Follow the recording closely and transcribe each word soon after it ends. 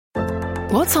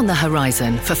What's on the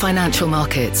horizon for financial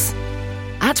markets?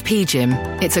 At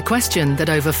PGIM, it's a question that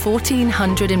over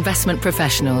 1,400 investment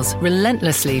professionals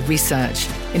relentlessly research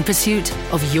in pursuit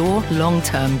of your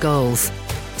long-term goals.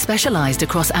 Specialised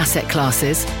across asset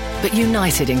classes, but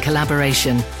united in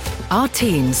collaboration, our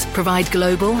teams provide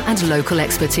global and local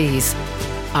expertise.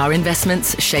 Our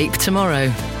investments shape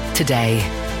tomorrow, today.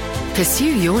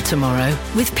 Pursue your tomorrow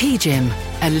with PGIM,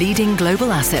 a leading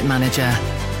global asset manager.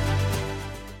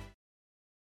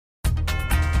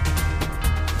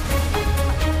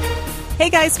 Hey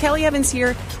guys, Kelly Evans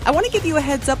here. I want to give you a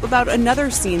heads up about another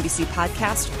CNBC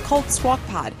podcast called Squawk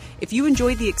Pod. If you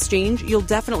enjoyed The Exchange, you'll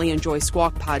definitely enjoy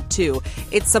Squawk Pod too.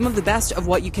 It's some of the best of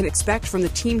what you can expect from the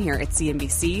team here at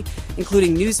CNBC,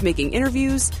 including news-making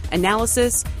interviews,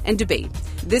 analysis, and debate.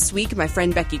 This week, my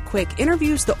friend Becky Quick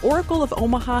interviews the Oracle of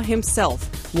Omaha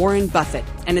himself, Warren Buffett,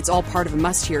 and it's all part of a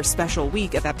must-hear special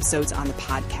week of episodes on the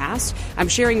podcast. I'm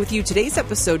sharing with you today's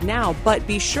episode now, but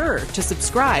be sure to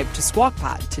subscribe to Squawk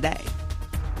Pod today.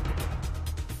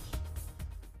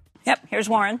 Yep, here's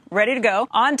Warren, ready to go,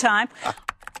 on time.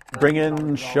 Bring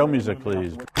in show music,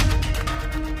 please.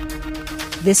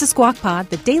 This is Squawk Pod,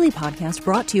 the daily podcast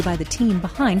brought to you by the team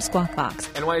behind Squawk Box.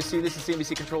 NYC, this is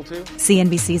CNBC Control 2.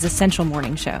 CNBC's essential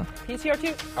morning show. PCR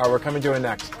 2. All right, we're coming to it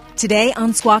next. Today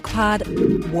on Squawk Pod,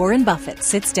 Warren Buffett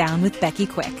sits down with Becky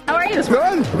Quick. How are you?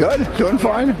 Good, doing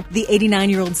fine. The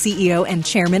 89-year-old CEO and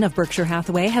chairman of Berkshire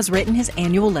Hathaway has written his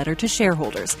annual letter to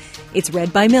shareholders. It's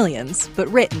read by millions, but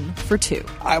written for two.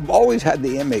 I've always had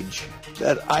the image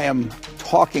that I am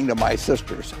talking to my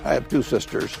sisters. I have two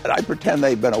sisters, and I pretend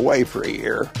they've been away for a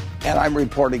year, and I'm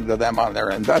reporting to them on their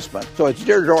investment. So it's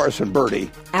Dear Doris and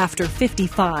Bertie. After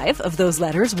 55 of those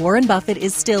letters, Warren Buffett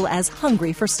is still as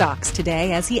hungry for stocks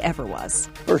today as he ever was.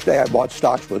 First day I bought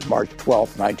stocks was March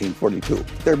 12th, 1942.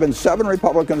 There have been 7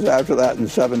 Republicans after that and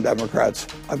 7 Democrats.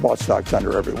 I bought stocks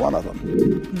under every one of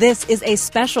them. This is a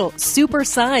special,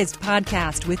 super-sized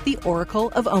podcast with the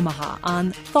Oracle of Omaha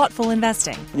on thoughtful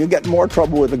investing. You get more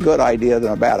trouble with a good idea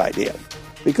than a bad idea,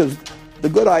 because the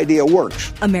good idea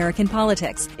works. American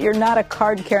politics. You're not a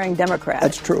card-carrying Democrat.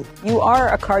 That's true. You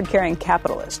are a card-carrying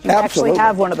capitalist. You Absolutely. actually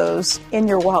have one of those in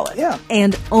your wallet. Yeah.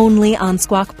 And only on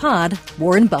Squawk Pod,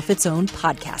 Warren Buffett's own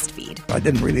podcast feed. I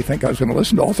didn't really think I was going to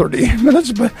listen to all 38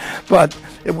 minutes, but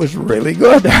it was really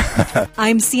good.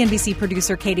 I'm CNBC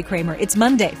producer Katie Kramer. It's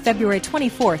Monday, February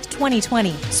 24th,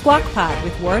 2020. Squawk Pod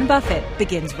with Warren Buffett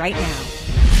begins right now.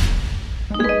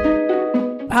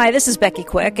 Hi, this is Becky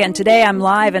Quick, and today I'm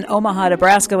live in Omaha,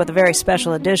 Nebraska with a very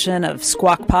special edition of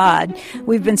Squawk Pod.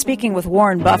 We've been speaking with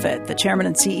Warren Buffett, the chairman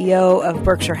and CEO of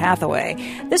Berkshire Hathaway.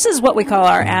 This is what we call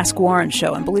our Ask Warren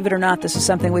show, and believe it or not, this is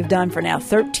something we've done for now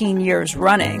 13 years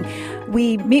running.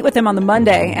 We meet with him on the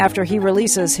Monday after he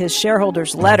releases his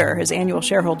shareholders letter, his annual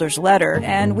shareholders letter,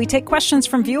 and we take questions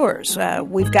from viewers.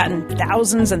 We've gotten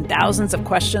thousands and thousands of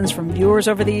questions from viewers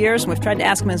over the years, and we've tried to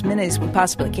ask them as many as we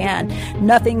possibly can.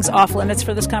 Nothing's off limits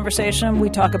for this conversation. We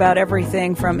talk about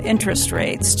everything from interest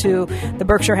rates to the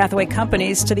Berkshire Hathaway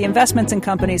companies to the investments in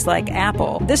companies like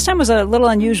Apple. This time was a little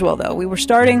unusual, though. We were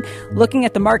starting looking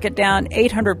at the market down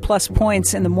 800 plus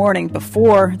points in the morning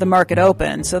before the market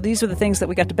opened. So these are the things that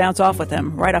we got to bounce off with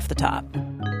him right off the top.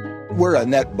 We're a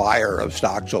net buyer of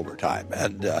stocks over time,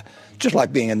 and just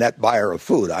like being a net buyer of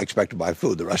food, I expect to buy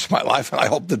food the rest of my life, and I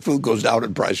hope that food goes down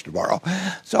in price tomorrow.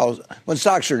 So when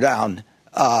stocks are down,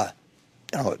 we're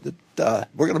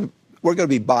going to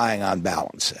be buying on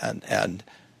balance, and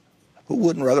who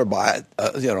wouldn't rather buy it,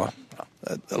 at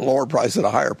a lower price than a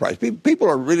higher price? People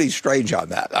are really strange on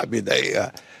that. I mean,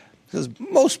 because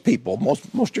most people, most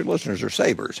of your listeners are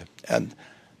savers, and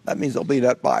that means they'll be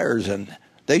net buyers, and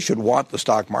they should want the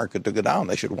stock market to go down.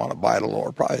 They should want to buy at a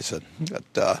lower price,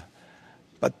 but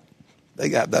they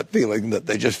have that feeling that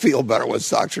they just feel better when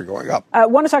stocks are going up. I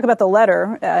want to talk about the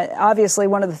letter. Obviously,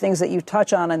 one of the things that you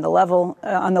touch on in the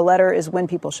on the letter is when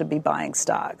people should be buying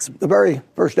stocks. The very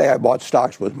first day I bought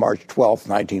stocks was March 12th,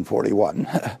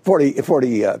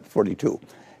 1942.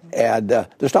 And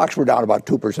the stocks were down about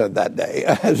 2% that day,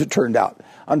 as it turned out.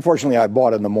 Unfortunately, I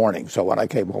bought in the morning, so when I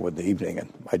came home in the evening and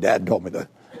my dad told me the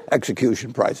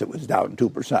execution price, it was down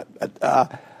 2%.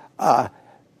 But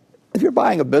if you're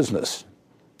buying a business,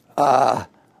 and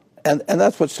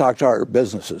that's what stocks are,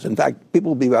 businesses. In fact,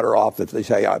 people will be better off if they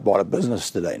say, I bought a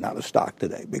business today, not a stock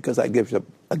today, because that gives you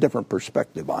a different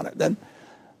perspective on it. Then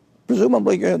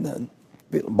presumably you can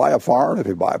buy a farm, if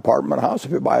you buy an apartment house,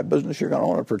 if you buy a business, you're going to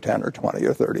own it for 10 or 20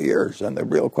 or 30 years. And the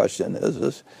real question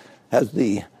is has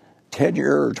the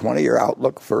 10-year or 20-year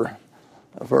outlook for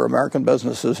American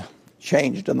businesses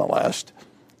changed in the last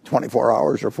 24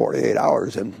 hours or 48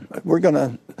 hours. And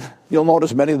you'll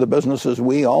notice many of the businesses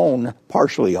we own,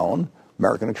 partially own.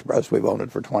 American Express, we've owned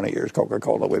it for 20 years.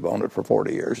 Coca-Cola, we've owned it for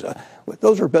 40 years.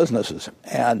 Those are businesses.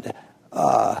 And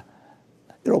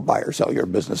you don't buy or sell your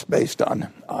business based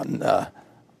on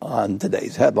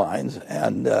today's headlines.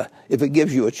 And if it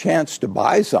gives you a chance to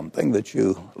buy something that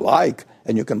you like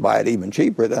and you can buy it even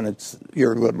cheaper, then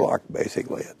you're good luck,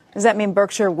 basically. Does that mean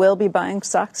Berkshire will be buying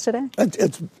stocks today?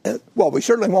 Well, we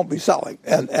certainly won't be selling.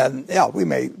 And yeah,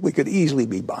 we could easily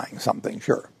be buying something,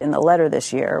 sure. In the letter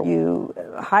this year, you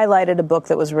highlighted a book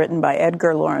that was written by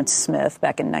Edgar Lawrence Smith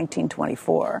back in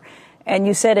 1924. And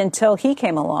you said until he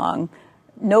came along,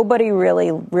 nobody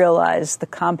really realized the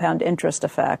compound interest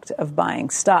effect of buying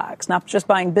stocks, not just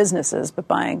buying businesses, but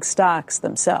buying stocks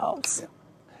themselves. Yeah.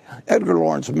 Edgar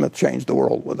Lawrence Smith changed the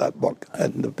world with that book,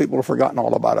 and the people have forgotten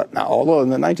all about it now. Although in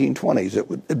the 1920s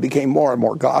it became more and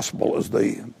more gospel as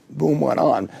the boom went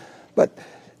on. But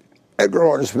Edgar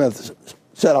Lawrence Smith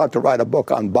set out to write a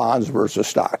book on bonds versus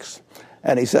stocks.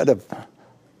 And he said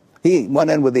he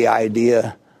went in with the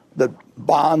idea that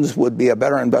bonds would be a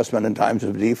better investment in times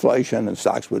of deflation and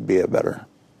stocks would be a better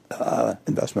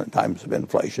investment in times of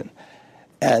inflation.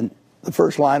 And the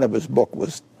first line of his book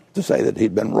was to say that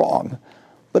he'd been wrong.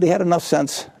 But he had enough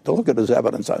sense to look at his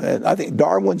evidence. I think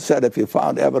Darwin said if you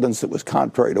found evidence that was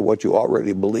contrary to what you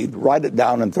already believed, write it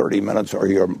down in 30 minutes or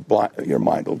your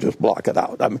mind will just block it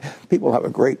out. I mean, people have a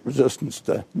great resistance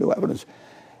to new evidence.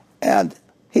 And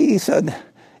he said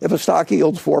if a stock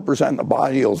yields 4% and a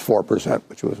bond yields 4%,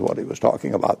 which was what he was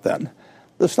talking about then,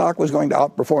 the stock was going to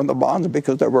outperform the bonds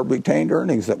because there were retained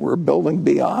earnings that were building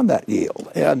beyond that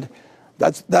yield. And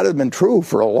that had been true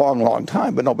for a long, long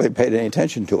time, but nobody paid any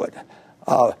attention to it.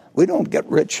 We don't get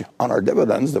rich on our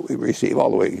dividends that we receive,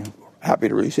 although we're happy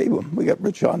to receive them. We get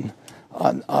rich on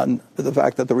the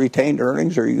fact that the retained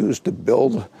earnings are used to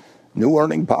build new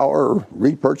earning power,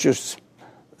 repurchase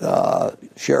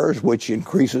shares, which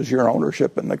increases your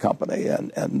ownership in the company.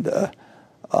 And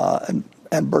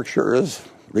Berkshire has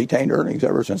retained earnings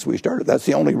ever since we started. That's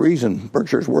the only reason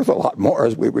Berkshire's worth a lot more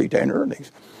as we retain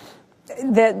earnings.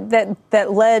 That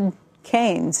led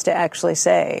Keynes to actually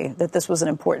say that this was an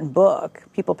important book.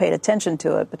 People paid attention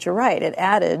to it, but you're right, it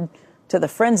added to the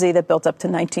frenzy that built up to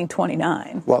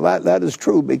 1929. Well, that is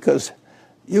true because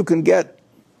you can get,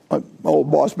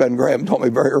 old boss Ben Graham told me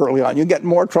very early on, you get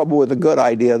more trouble with a good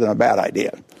idea than a bad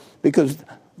idea because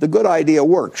the good idea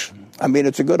works. I mean,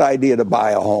 it's a good idea to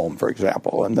buy a home, for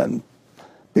example, and then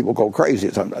people go crazy.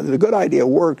 The good idea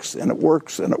works, and it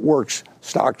works, and it works.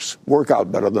 Stocks work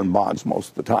out better than bonds most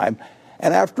of the time.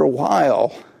 And after a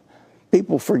while,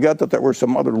 people forget that there were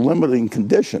some other limiting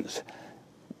conditions.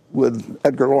 With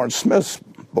Edgar Lawrence Smith's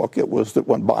book, it was that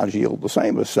when bonds yield the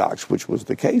same as stocks, which was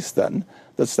the case then,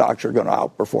 that stocks are going to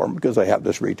outperform because they have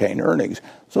this retained earnings.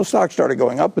 So stocks started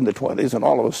going up in the 20s, and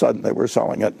all of a sudden they were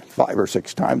selling at 5 or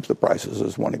 6 times the prices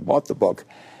as when he bought the book.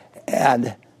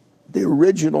 And the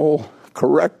original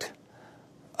correct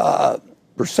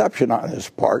perception on his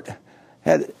part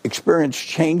had experienced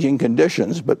changing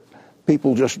conditions, but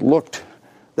people just looked.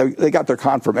 They got their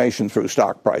confirmation through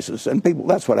stock prices, and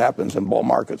that's what happens in bull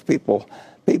markets. People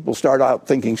start out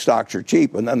thinking stocks are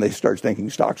cheap, and then they start thinking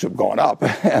stocks have gone up.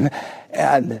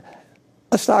 and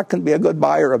a stock can be a good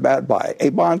buy or a bad buy. A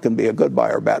bond can be a good buy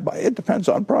or a bad buy. It depends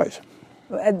on price.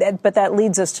 But that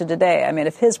leads us to today. I mean,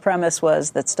 if his premise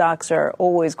was that stocks are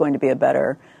always going to be a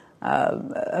better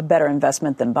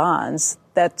investment than bonds,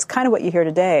 that's kind of what you hear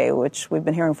today, which we've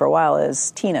been hearing for a while,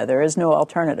 is Tina. There is no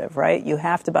alternative, right? You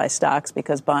have to buy stocks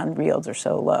because bond yields are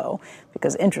so low,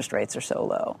 because interest rates are so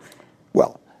low.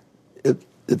 Well,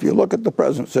 if you look at the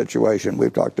present situation,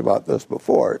 we've talked about this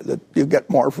before, that you get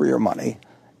more for your money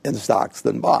in stocks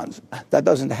than bonds. That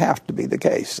doesn't have to be the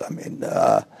case. I mean,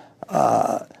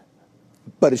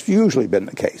 but it's usually been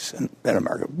the case in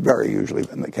America, very usually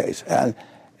been the case. And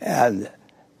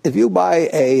if you buy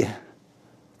a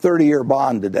 30-year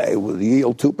bond today with a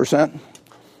yield 2%,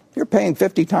 you're paying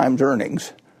 50 times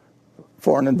earnings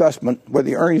for an investment where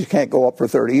the earnings can't go up for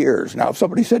 30 years. Now, if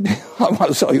somebody said, I want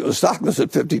to sell you a stock that's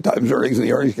at 50 times earnings and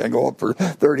the earnings can't go up for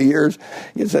 30 years,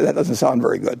 you'd say that doesn't sound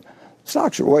very good.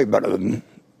 Stocks are way better than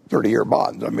 30-year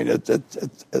bonds. I mean,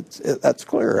 that's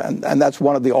clear. And that's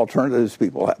one of the alternatives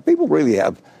people have. People really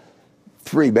have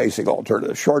 3 basic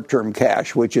alternatives. Short-term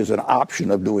cash, which is an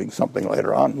option of doing something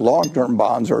later on. Long-term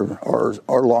bonds or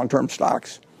long-term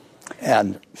stocks.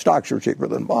 And stocks are cheaper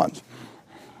than bonds.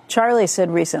 Charlie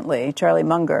said recently, Charlie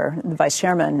Munger, the vice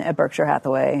chairman at Berkshire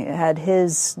Hathaway, had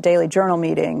his daily journal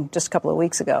meeting just a couple of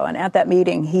weeks ago. And at that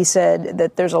meeting, he said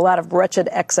that there's a lot of wretched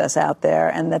excess out there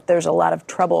and that there's a lot of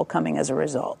trouble coming as a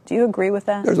result. Do you agree with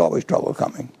that? There's always trouble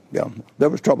coming. There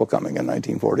was trouble coming in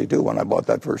 1942 when I bought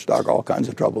that first stock, all kinds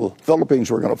of trouble. Philippines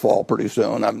were going to fall pretty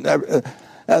soon. There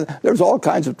was all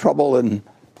kinds of trouble in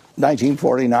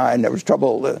 1949. There was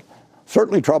trouble,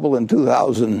 certainly trouble in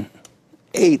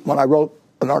 2008 when I wrote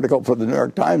an article for the New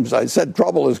York Times. I said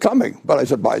trouble is coming, but I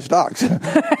said buy stocks.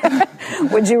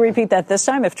 Would you repeat that this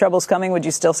time? If trouble's coming, would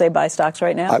you still say buy stocks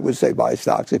right now? I would say buy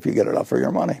stocks if you get enough for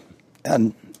your money.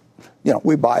 And,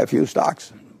 we buy a few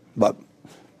stocks, but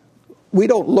we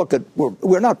don't look at,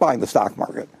 we're not buying the stock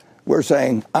market. We're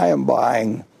saying, I am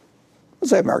buying,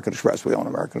 let's say American Express. We own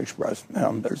American Express.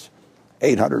 There's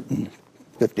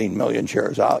 815 million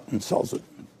shares out and sells it.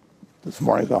 This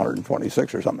morning's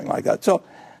 126 or something like that. So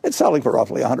it's selling for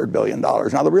roughly $100 billion.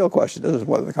 Now, the real question is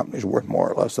whether the company's worth more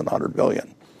or less than $100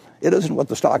 billion. It isn't what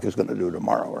the stock is going to do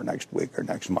tomorrow or next week or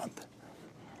next month.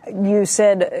 You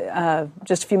said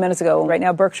just a few minutes ago, right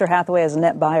now Berkshire Hathaway is a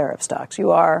net buyer of stocks.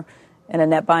 You are in a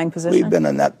net buying position? We've been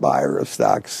a net buyer of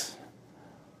stocks,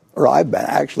 or I've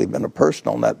actually been a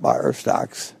personal net buyer of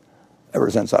stocks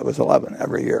ever since I was 11,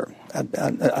 every year. And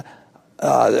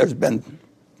there's been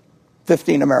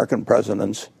 15 American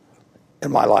presidents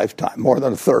in my lifetime, more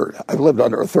than a third. I've lived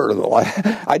under a third of the life.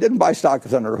 I didn't buy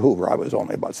stocks under Hoover. I was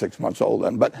only about 6 months old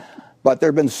then. But there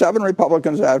have been 7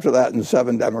 Republicans after that and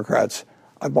 7 Democrats.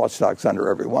 I bought stocks under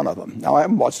every one of them. Now, I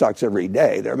haven't bought stocks every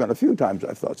day. There have been a few times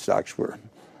I thought stocks were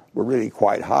really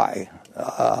quite high.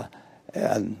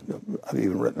 And I've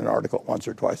even written an article once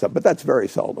or twice. But that's very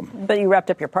seldom. But you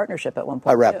wrapped up your partnership at one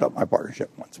point, I wrapped up my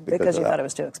partnership once. Because you thought it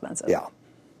was too expensive. Yeah.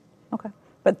 Okay.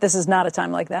 But this is not a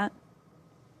time like that?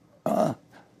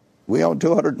 We own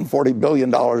 $240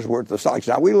 billion worth of stocks.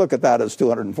 Now, we look at that as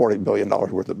 $240 billion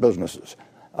worth of businesses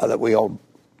that we own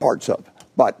parts of.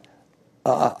 But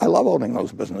I love owning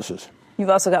those businesses. You've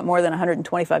also got more than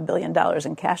 $125 billion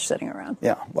in cash sitting around.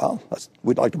 Yeah, well,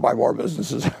 we'd like to buy more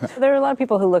businesses. There are a lot of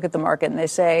people who look at the market and they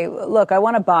say, look, I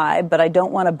want to buy, but I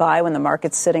don't want to buy when the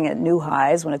market's sitting at new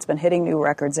highs, when it's been hitting new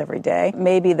records every day.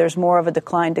 Maybe there's more of a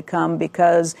decline to come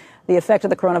because the effect of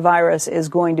the coronavirus is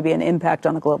going to be an impact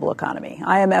on the global economy.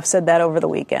 IMF said that over the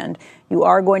weekend. You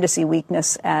are going to see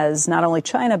weakness as not only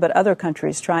China, but other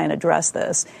countries try and address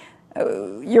this.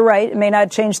 You're right. It may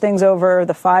not change things over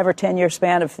the 5 or 10 year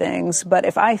span of things. But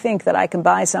if I think that I can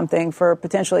buy something for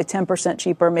potentially 10%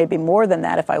 cheaper, maybe more than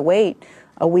that if I wait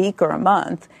a week or a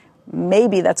month,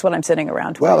 maybe that's what I'm sitting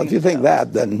around. Well, if you think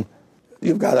that, then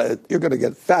you're going to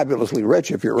get fabulously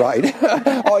rich if you're right.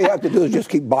 All you have to do is just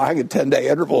keep buying at 10-day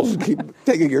intervals and keep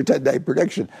taking your 10-day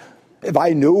prediction. If I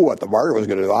knew what the market was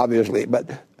going to do, obviously, but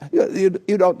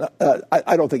you don't.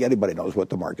 I don't think anybody knows what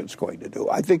the market's going to do.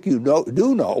 I think you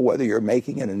do know whether you're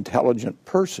making an intelligent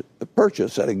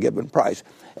purchase at a given price.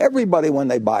 Everybody, when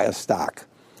they buy a stock,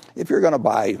 if you're going to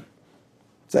buy,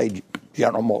 say,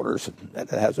 General Motors that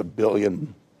has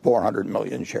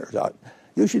 1,400,000,000 shares out,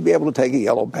 you should be able to take a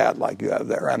yellow pad like you have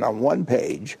there, and on one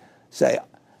page say,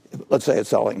 let's say it's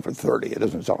selling for 30. It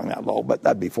isn't selling that low, but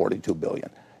that'd be $42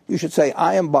 billion. You should say,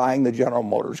 I am buying the General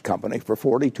Motors company for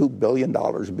 $42 billion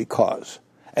because,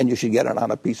 and you should get it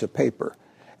on a piece of paper.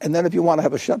 And then if you want to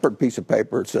have a separate piece of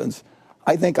paper, it says,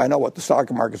 I think I know what the stock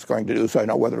market's going to do, so I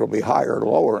know whether it'll be higher or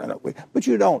lower in it. But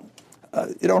you don't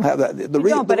have that.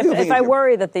 But if I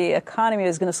worry that the economy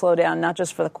is going to slow down, not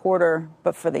just for the quarter,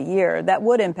 but for the year, that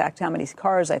would impact how many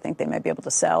cars I think they might be able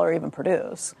to sell or even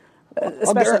produce.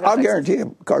 I'll guarantee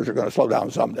you cars are going to slow down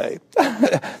someday.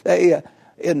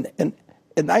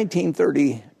 In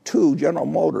 1932, General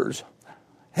Motors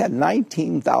had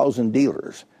 19,000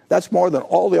 dealers. That's more than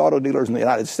all the auto dealers in the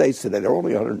United States today. There are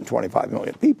only 125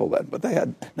 million people then, but they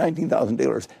had 19,000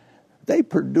 dealers. They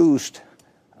produced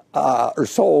or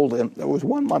sold, and there was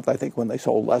 1 month, I think, when they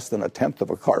sold less than a tenth of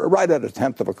a car, right at a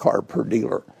tenth of a car per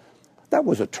dealer. That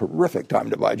was a terrific time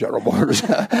to buy General Motors.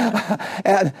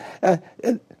 and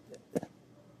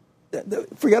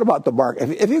forget about the market.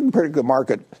 If you can predict the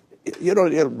market, you don't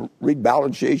need to read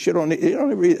balance sheets. You don't need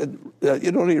to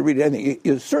read anything.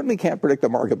 You certainly can't predict the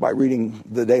market by reading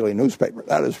the daily newspaper.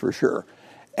 That is for sure.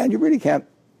 And you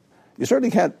certainly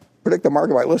can't predict the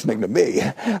market by listening to me.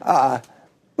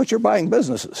 But you're buying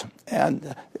businesses.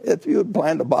 And if you had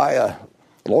planned to buy a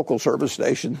local service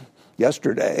station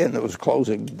yesterday and it was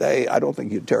closing day, I don't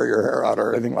think you'd tear your hair out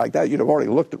or anything like that. You'd have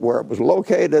already looked at where it was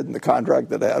located and the contract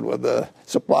that it had with the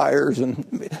suppliers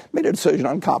and made a decision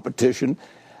on competition.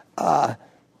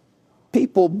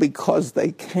 People, because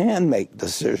they can make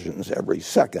decisions every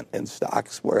second in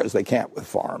stocks, whereas they can't with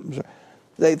farms,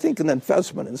 they think an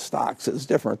investment in stocks is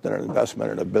different than an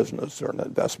investment in a business or an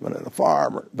investment in a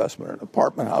farm or investment in an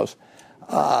apartment house.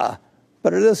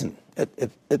 But it isn't.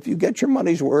 If you get your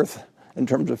money's worth in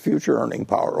terms of future earning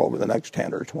power over the next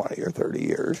 10 or 20 or 30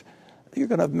 years, you're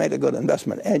going to have made a good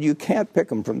investment. And you can't pick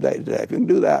them from day to day. If you can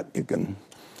do that, you can,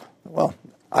 well,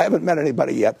 I haven't met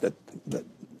anybody yet that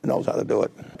knows how to do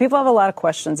it. People have a lot of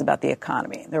questions about the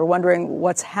economy. They're wondering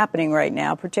what's happening right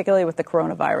now, particularly with the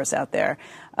coronavirus out there.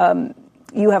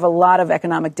 You have a lot of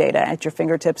economic data at your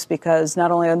fingertips because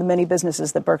not only are the many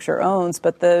businesses that Berkshire owns,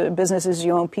 but the businesses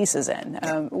you own pieces in.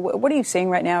 What are you seeing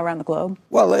right now around the globe?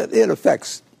 Well, it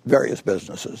affects various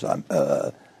businesses. I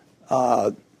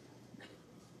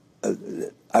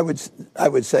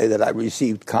would say that I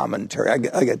received commentary.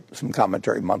 I get some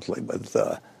commentary monthly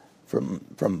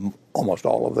from almost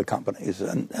all of the companies,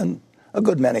 and a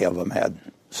good many of them had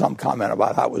some comment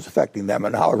about how it was affecting them,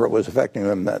 and however it was affecting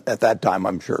them at that time,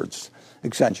 I'm sure it's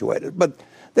accentuated. But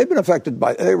they were affected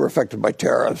by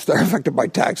tariffs, they're affected by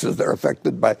taxes, they're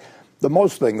affected by the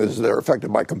most thing is they're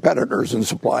affected by competitors and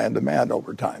supply and demand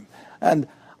over time. And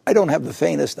I don't have the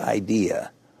faintest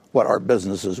idea what our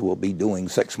businesses will be doing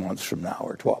 6 months from now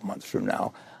or 12 months from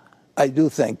now. I do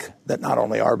think that not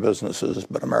only our businesses,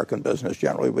 but American business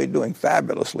generally will be doing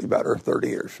fabulously better 30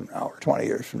 years from now or 20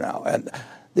 years from now. And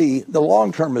the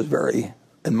long term is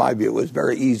in my view, is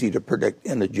very easy to predict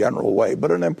in a general way, but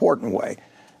in an important way.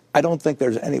 I don't think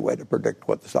there's any way to predict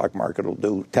what the stock market will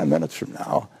do 10 minutes from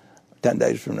now, 10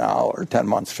 days from now, or 10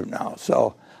 months from now.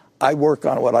 So I work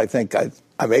on what I think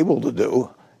I'm able to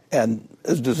do. And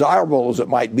as desirable as it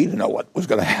might be to know what was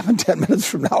going to happen 10 minutes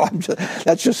from now,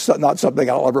 that's just not something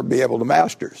I'll ever be able to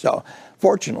master. So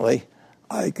fortunately,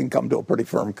 I can come to a pretty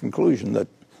firm conclusion that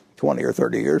 20 or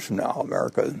 30 years from now,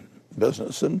 American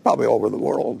business and probably over the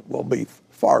world will be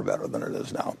far better than it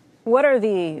is now. What are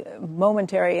the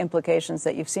momentary implications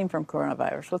that you've seen from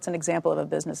coronavirus? What's an example of a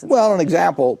business? Well, for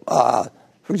example,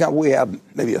 we have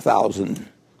maybe 1,000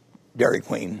 Dairy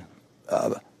Queen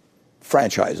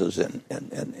franchises in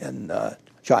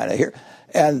China here,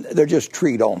 and they're just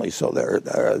treat only, so they're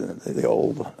the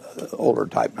older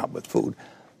type, not with food.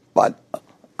 But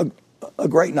a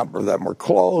great number of them were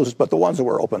closed, but the ones that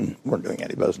were open weren't doing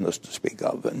any business to speak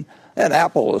of. And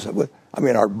Apple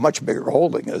our much bigger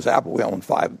holding is Apple. We own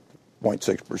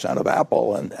 5.6% of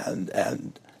Apple,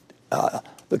 and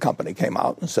the company came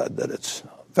out and said that it's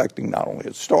affecting not only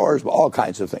its stores, but all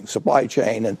kinds of things, supply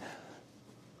chain. And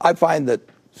I find that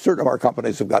certain of our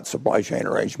companies have got supply chain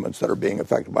arrangements that are being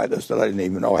affected by this that I didn't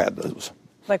even know had those.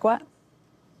 Like what?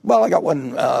 Well, I got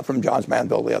one from Johns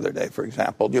Manville the other day, for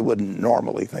example. You wouldn't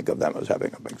normally think of them as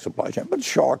having a big supply chain, but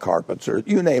Shaw Carpets or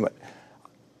you name it.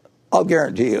 I'll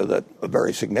guarantee you that a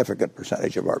very significant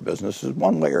percentage of our business is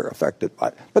one layer affected by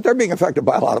it. But they're being affected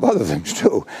by a lot of other things,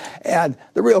 too. And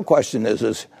the real question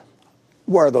is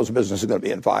where are those businesses going to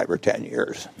be in 5 or 10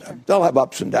 years? They'll have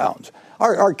ups and downs.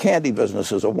 Our candy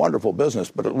business is a wonderful business,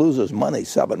 but it loses money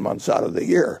 7 months out of the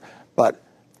year. But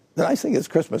the nice thing is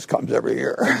Christmas comes every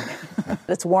year.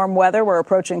 It's warm weather. We're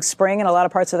approaching spring in a lot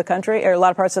of parts of the country, or a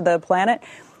lot of parts of the planet.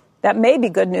 That may be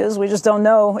good news. We just don't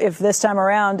know if this time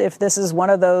around, if this is one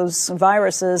of those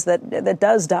viruses that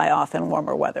does die off in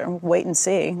warmer weather. Wait and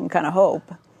see and kind of hope.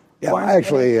 Yeah,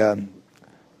 actually,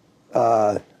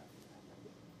 I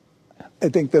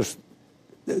think this,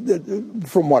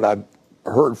 from what I've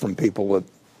heard from people that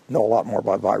know a lot more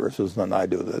about viruses than I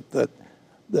do,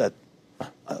 that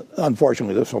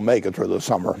unfortunately this will make it through the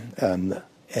summer, and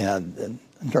in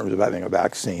terms of having a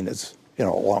vaccine, it's a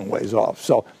long ways off.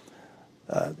 So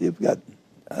you've got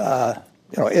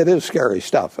it is scary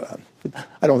stuff.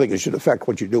 I don't think it should affect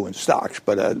what you do in stocks,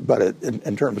 but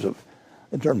in terms of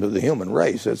the human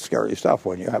race, it's scary stuff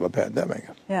when you have a pandemic.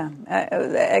 Yeah,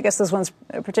 I guess this one's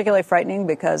particularly frightening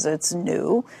because it's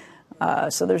new.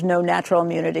 So there's no natural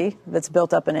immunity that's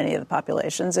built up in any of the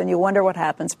populations. And you wonder what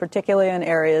happens, particularly in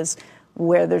areas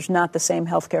where there's not the same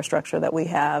healthcare structure that we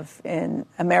have in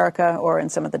America or in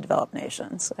some of the developed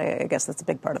nations. I guess that's a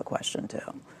big part of the question, too.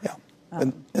 Yeah.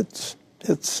 And it's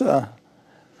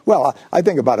well, I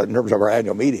think about it in terms of our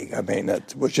annual meeting. I mean,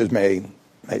 which is May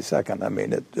 2nd. I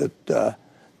mean,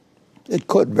 it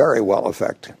could very well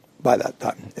affect, by that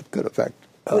time, it could affect.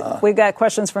 We've got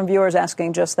questions from viewers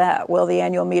asking just that. Will the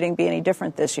annual meeting be any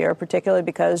different this year, particularly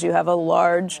because you have a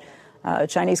large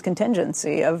Chinese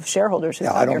contingency of shareholders who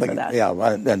come here for that? Yeah,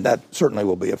 and that certainly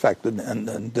will be affected.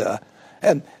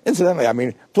 And incidentally, I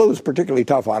mean, flu is particularly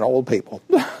tough on old people.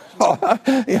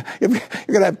 If you're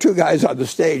going to have two guys on the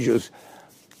stage whose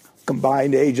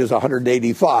combined age is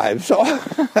 185, so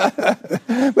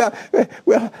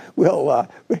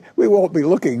we won't be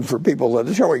looking for people that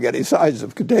are showing any signs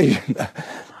of contagion.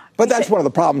 But that's one of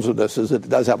the problems with this, is it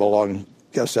does have a long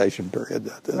gestation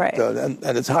period, right.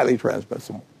 And it's highly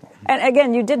transmissible. And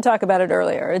again, you did talk about it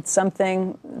earlier. It's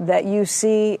something that you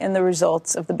see in the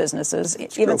results of the businesses,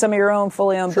 even some of your own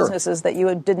fully owned businesses that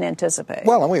you didn't anticipate.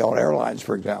 Well, and we own airlines,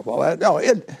 for example. No,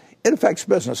 it affects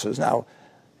businesses. Now,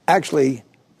 actually,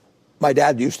 my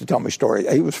dad used to tell me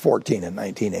stories. He was 14 in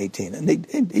 1918,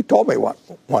 and he told me what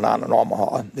went on in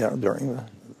Omaha, during the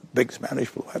big Spanish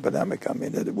flu epidemic. I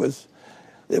mean, it was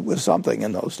something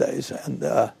in those days, and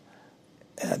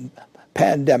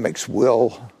pandemics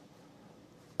will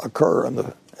occur in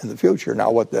the future. Now,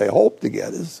 what they hope to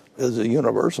get is a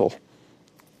universal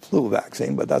flu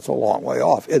vaccine, but that's a long way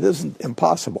off. It isn't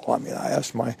impossible. I mean, I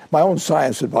asked my own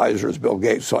science advisor is Bill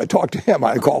Gates, so I talked to him.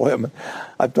 I call him.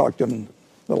 I've talked to him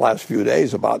the last few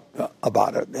days about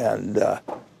it, and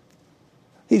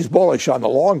he's bullish on the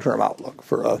long-term outlook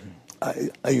for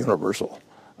a universal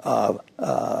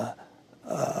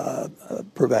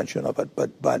prevention of it.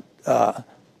 But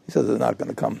he says it's not going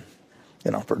to come,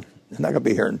 it's not going to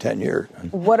be here in 10 years.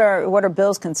 What are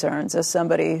Bill's concerns as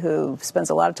somebody who spends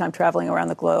a lot of time traveling around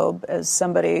the globe, as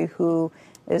somebody who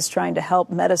is trying to help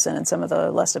medicine in some of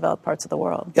the less developed parts of the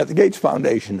world? Yeah, the Gates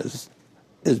Foundation is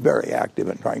very active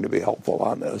in trying to be helpful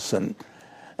on this, and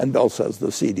Bill says the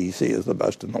CDC is the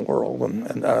best in the world,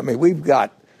 and I mean, we've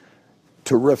got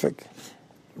terrific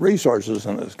resources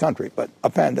in this country, but a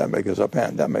pandemic is a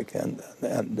pandemic, and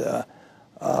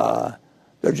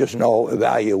there's just no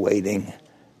evaluating.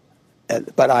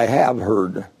 But I have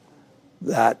heard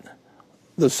that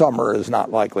the summer is not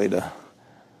likely to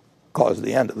cause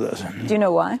the end of this. Do you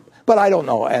know why? But I don't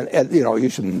know, and you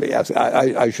shouldn't be asking.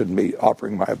 I shouldn't be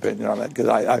offering my opinion on that, because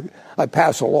I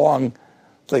pass along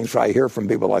things I hear from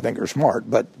people I think are smart,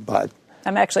 but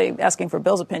I'm actually asking for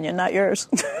Bill's opinion, not yours.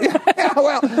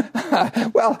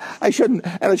 Well, I shouldn't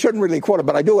really quote him,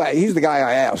 but I do. He's the guy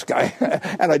I ask,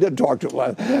 and I did talk to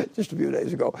him just a few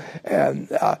days ago, and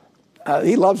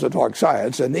he loves to talk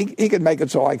science, and he can make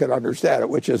it so I can understand it,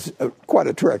 which is quite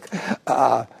a trick.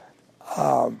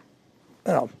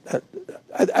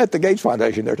 At the Gates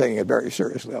Foundation, they're taking it very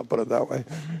seriously. I'll put it that way.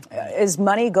 Is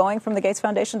money going from the Gates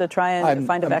Foundation to try and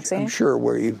find a vaccine? I'm sure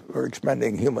we're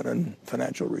expending human and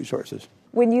financial resources.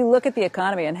 When you look at the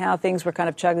economy and how things were kind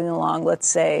of chugging along, let's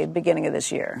say beginning of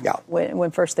this year,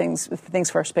 when things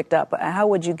first picked up, how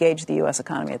would you gauge the U.S.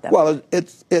 economy at that point? Well,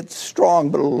 it's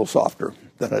strong, but a little softer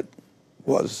than it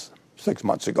was 6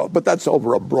 months ago. But that's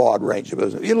over a broad range of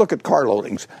business. You look at car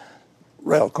loadings,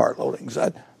 rail car loadings.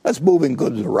 That's moving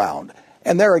goods around.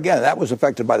 And there again, that was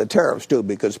affected by the tariffs, too,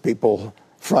 because people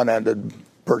front-ended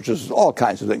purchases, all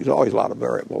kinds of things, always a lot of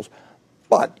variables.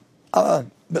 But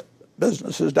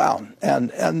business is down,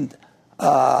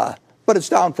 but it's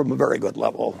down from a very good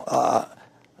level.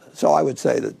 So I would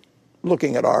say that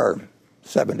looking at our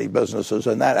 70 businesses,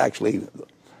 and that actually,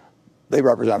 they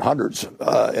represent hundreds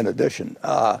in addition,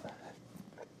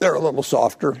 they're a little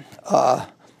softer.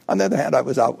 On the other hand, I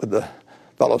was out with the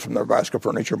fellows from the Nebraska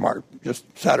Furniture Mart just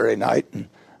Saturday night,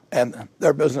 and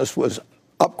their business was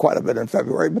up quite a bit in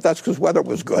February, but that's because weather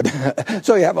was good.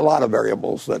 So you have a lot of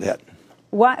variables that hit.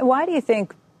 Why do you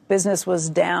think business was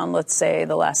down, let's say,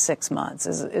 the last 6 months?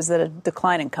 Is it a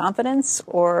decline in confidence,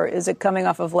 or is it coming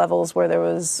off of levels where there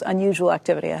was unusual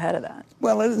activity ahead of that?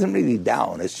 Well, it isn't really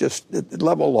down. It's just it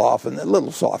leveled off and a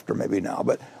little softer maybe now.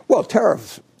 But, well,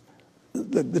 tariffs.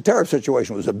 The tariff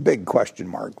situation was a big question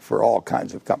mark for all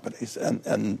kinds of companies,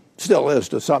 and still is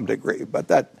to some degree. But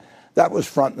that was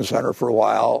front and center for a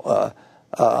while.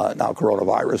 Now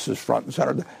coronavirus is front and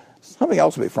center. Something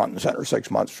else will be front and center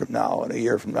 6 months from now, and a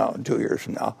year from now, and 2 years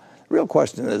from now. The real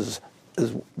question is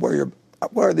where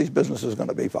are these businesses going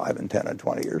to be 5 and 10 and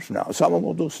 20 years from now? Some of them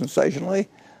will do sensationally,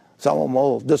 some of them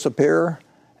will disappear,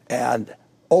 and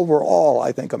overall,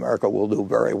 I think America will do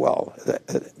very well.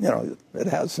 It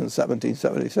has since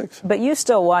 1776. But you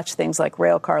still watch things like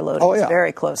rail car loadings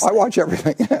very closely. I watch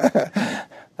everything.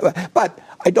 But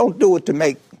I don't do it to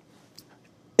make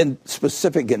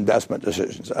specific investment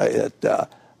decisions. But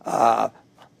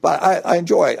I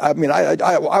enjoy it. I mean, I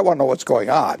want to know what's going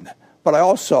on. But I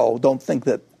also don't think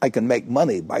that I can make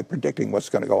money by predicting what's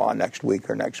going to go on next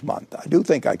week or next month. I do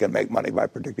think I can make money by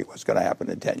predicting what's going to happen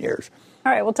in 10 years.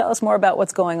 All right, well, tell us more about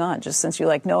what's going on, just since you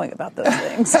like knowing about those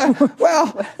things.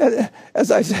 Well, as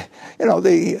I say,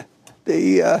 the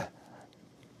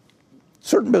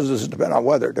certain businesses depend on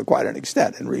weather to quite an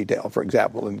extent in retail, for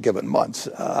example, in given months.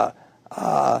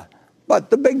 But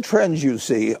the big trends you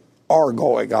see are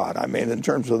going on. I mean, in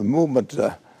terms of the movement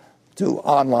to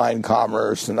online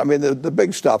commerce, and I mean, the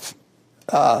big stuff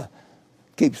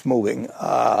keeps moving.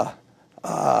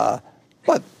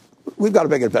 But we've got a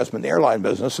big investment in the airline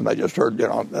business, and I just heard,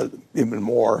 even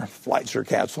more flights are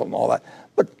canceled and all that.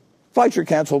 But flights are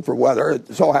canceled for weather.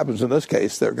 It so happens in this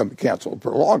case they're going to be canceled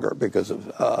for longer because of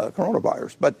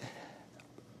coronavirus. But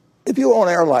if you own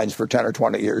airlines for 10 or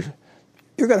 20 years,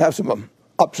 you're going to have some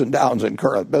ups and downs in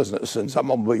current business, and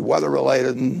some of them will be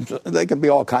weather-related, and they can be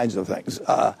all kinds of things.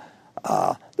 The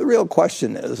real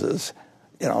question is,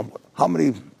 how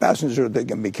many passengers are they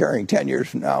going to be carrying 10 years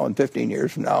from now and 15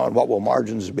 years from now, and what will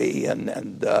margins be,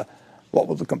 and what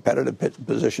will the competitive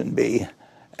position be?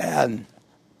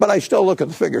 But I still look at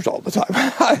the figures all the time.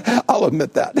 I'll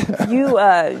admit that.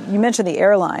 You mentioned the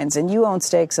airlines, and you own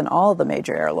stakes in all the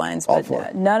major airlines,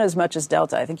 but not as much as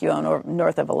Delta. I think you own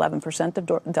north of 11%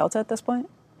 of Delta at this point.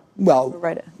 Well,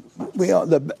 right.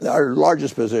 Our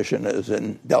largest position is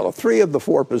in Delta. 3 of the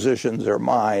 4 positions are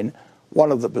mine.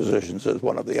 One of the positions is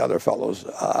one of the other fellows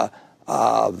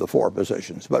of the 4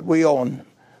 positions. But we own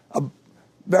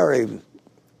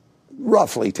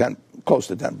roughly close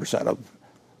to 10%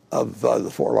 of the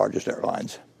 4 largest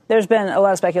airlines. There's been a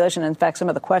lot of speculation. In fact, some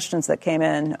of the questions that came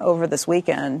in over this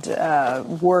weekend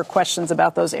were questions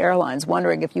about those airlines,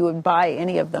 wondering if you would buy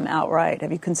any of them outright.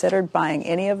 Have you considered buying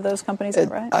any of those companies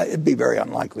outright? It'd be very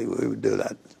unlikely we would do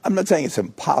that. I'm not saying it's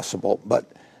impossible, but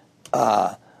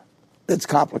it's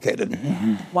complicated.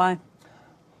 Why?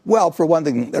 Well, for one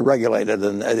thing, they're regulated,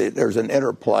 and there's an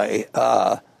interplay.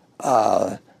 I'll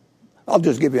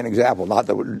just give you an example, not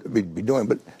that we'd be doing,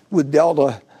 but with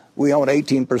Delta, we own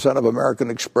 18% of American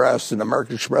Express, and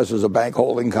American Express is a bank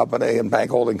holding company, and bank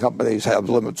holding companies have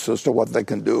limits as to what they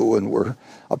can do, and we're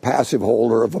a passive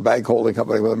holder of a bank holding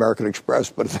company with American Express.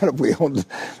 But then if we owned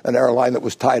an airline that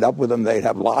was tied up with them, they'd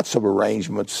have lots of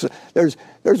arrangements. There's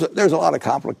a lot of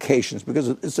complications because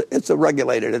it's a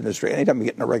regulated industry. Anytime you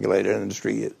get in a regulated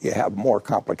industry, you have more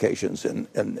complications in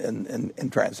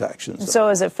transactions. So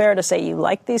is it fair to say you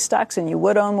like these stocks and you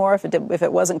would own more if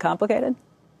it wasn't complicated?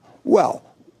 Well,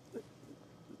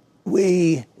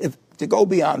 to go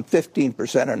beyond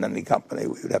 15% in any company,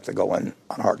 we would have to go in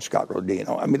on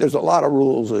Hart-Scott-Rodino. I mean, there's a lot of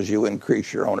rules as you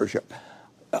increase your ownership.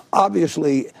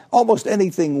 Obviously, almost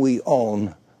anything we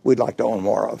own, we'd like to own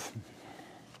more of.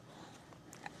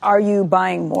 Are you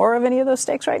buying more of any of those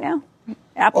stakes right now?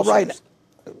 Apple shares?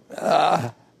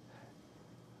 Right.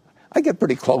 I get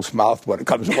pretty close-mouthed when it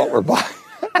comes to what we're buying.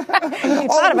 You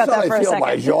thought about that for a second.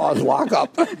 I feel my jaws lock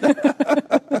up.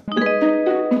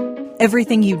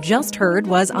 Everything you just heard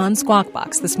was on Squawk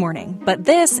Box this morning. But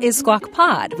this is Squawk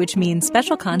Pod, which means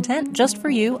special content just for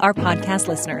you, our podcast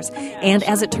listeners. And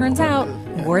as it turns out,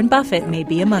 Warren Buffett may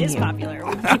be among you. It is popular.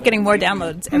 We keep getting more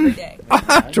downloads every day.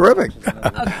 Terrific.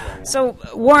 Okay. So,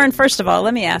 Warren, first of all,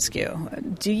 let me ask you,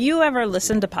 do you ever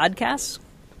listen to podcasts?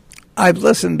 I've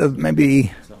listened to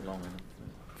maybe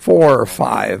 4 or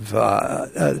 5.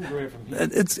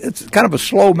 It's kind of a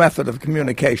slow method of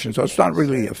communication, so it's not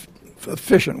really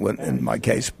efficient in my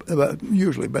case,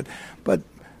 usually. But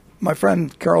my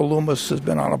friend Carol Loomis has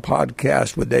been on a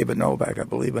podcast with David Novak, I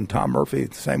believe, and Tom Murphy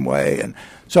the same way. And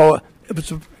so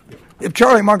if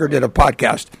Charlie Munger did a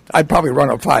podcast, I'd probably run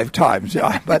it 5 times.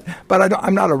 Yeah, but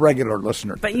I'm not a regular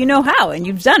listener. But you know how, and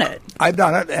you've done it. I've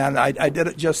done it, and I did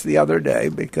it just the other day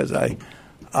because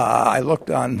I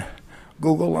looked on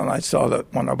Google and I saw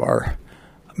that one of our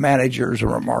managers, a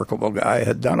remarkable guy,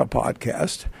 had done a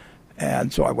podcast.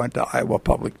 And so I went to Iowa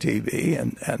Public TV,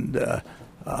 and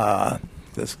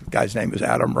this guy's name is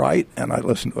Adam Wright, and I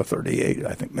listened to a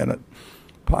 38-minute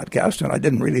podcast, and I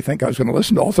didn't really think I was going to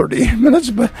listen to all 38 minutes,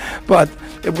 but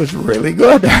it was really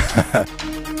good.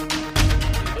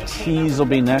 Cheese will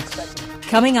be next.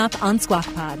 Coming up on Squawk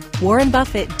Pod, Warren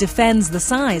Buffett defends the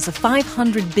size of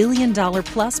 $500 billion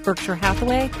plus Berkshire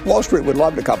Hathaway. Wall Street would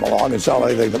love to come along and sell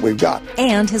anything that we've got.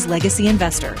 And his legacy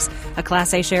investors. A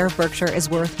Class A share of Berkshire is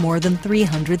worth more than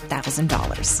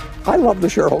 $300,000. I love the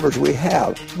shareholders we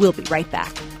have. We'll be right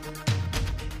back.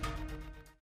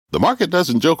 The market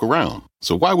doesn't joke around,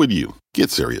 so why would you? Get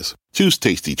serious. Choose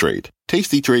Tasty Trade.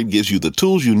 Tasty Trade gives you the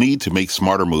tools you need to make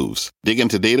smarter moves. Dig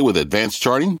into data with advanced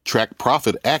charting, track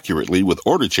profit accurately with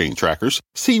order chain trackers,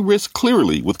 see risk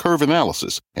clearly with curve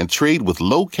analysis, and trade with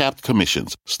low-capped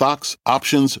commissions, stocks,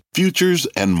 options, futures,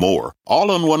 and more. All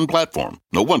on one platform.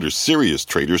 No wonder serious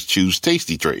traders choose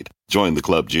Tasty Trade. Join the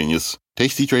club, genius.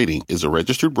 Tasty Trading is a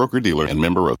registered broker-dealer and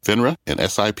member of FINRA and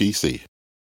SIPC.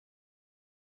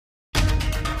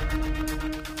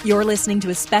 You're listening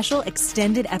to a special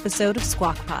extended episode of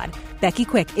Squawk Pod. Becky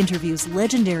Quick interviews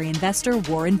legendary investor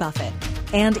Warren Buffett.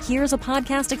 And here's a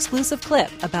podcast exclusive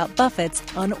clip about Buffett's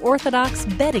unorthodox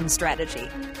betting strategy.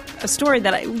 A story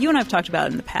that you and I have talked about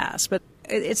in the past, but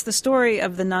it's the story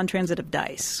of the non-transitive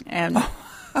dice and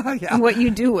what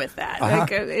you do with that. Uh-huh.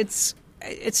 Like, it's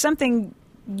something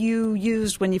you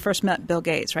used when you first met Bill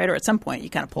Gates, right? Or at some point you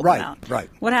kind of pulled them out. Right.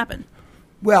 What happened?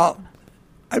 Well,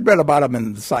 I read about them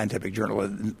in the scientific journal,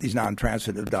 these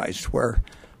non-transitive dice, where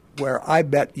I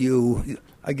bet you,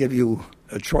 I give you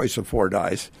a choice of 4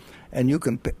 dice, and you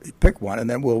can pick one, and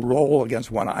then we'll roll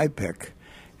against one I pick,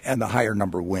 and the higher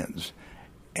number wins.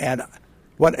 And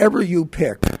whatever you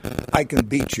pick, I can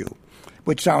beat you,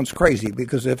 which sounds crazy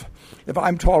because if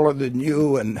I'm taller than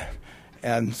you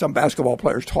and some basketball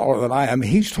player's taller than I am,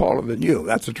 he's taller than you.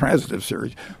 That's a transitive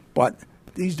series. But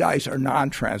these dice are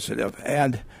non-transitive,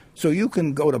 and so you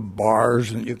can go to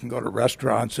bars and you can go to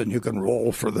restaurants and you can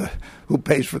roll for who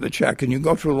pays for the check, and you can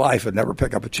go through life and never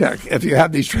pick up a check if you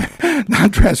have these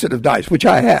non-transitive dice, which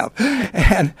I have.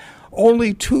 And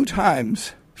only 3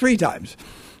 times,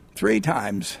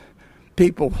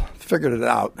 people figured it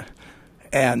out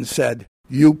and said,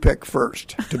 "You pick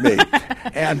first," to me.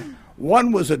 And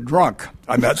one was a drunk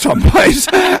I met someplace,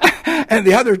 and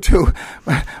the other 2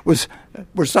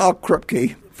 were Sal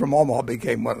Kripke from Omaha,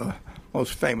 became one of the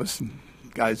most famous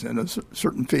guys in a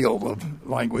certain field of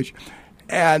language,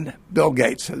 and Bill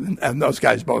Gates. And those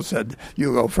guys both said,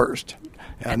 "You go first."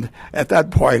 And at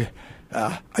that point,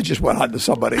 I just went on to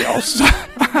somebody else.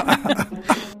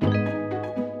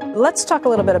 Let's talk a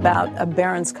little bit about a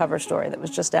Barron's cover story that was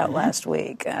just out last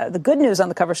week. The good news on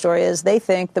the cover story is they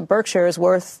think the Berkshire is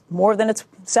worth more than it's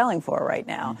selling for right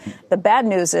now. The bad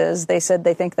news is they said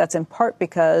they think that's in part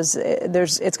because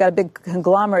it's got a big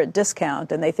conglomerate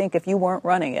discount, and they think if you weren't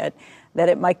running it, that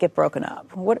it might get broken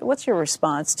up. What's your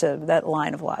response to that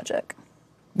line of logic?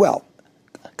 Well,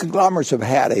 conglomerates have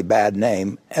had a bad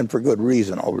name, and for good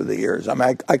reason, over the years. I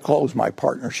mean, I closed my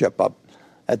partnership up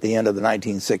at the end of the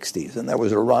 1960s, and there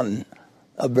was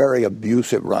a very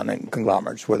abusive run in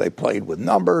conglomerates where they played with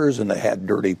numbers and they had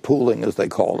dirty pooling, as they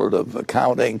called it, of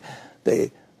accounting. They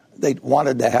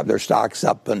wanted to have their stocks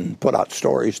up and put out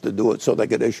stories to do it so they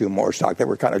could issue more stock. They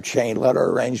were kind of chain letter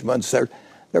arrangements.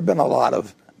 There've been a lot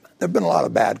of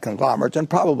bad conglomerates, and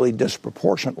probably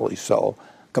disproportionately so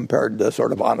compared to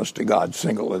sort of honest to God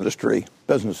single industry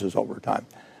businesses over time.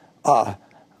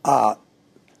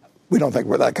 We don't think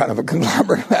we're that kind of a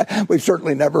conglomerate. We've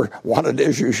certainly never wanted to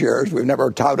issue shares. We've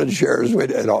never touted shares.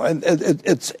 And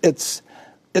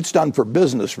it's done for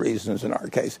business reasons in our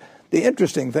case. The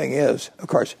interesting thing is, of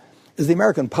course, is the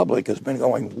American public has been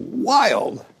going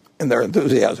wild in their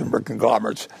enthusiasm for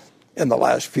conglomerates in the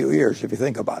last few years, if you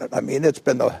think about it. I mean, it's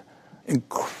been an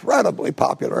incredibly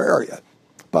popular area.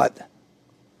 But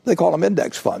they call them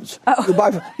index funds. Oh.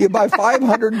 You buy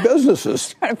 500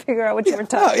 businesses. Trying to figure out what you were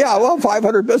talking about. Yeah, well,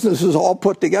 500 businesses all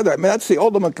put together. I mean, that's the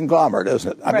ultimate conglomerate,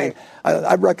 isn't it? I mean,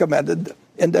 I've recommended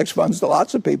index funds to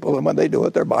lots of people, and when they do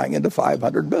it, they're buying into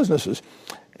 500 businesses.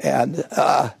 And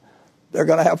they're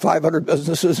going to have 500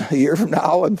 businesses a year from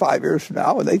now and 5 years from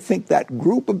now, and they think that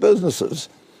group of businesses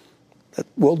that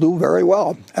will do very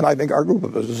well, and I think our group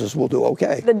of businesses will do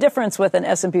okay. The difference with an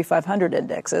S&P 500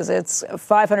 index is it's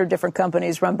 500 different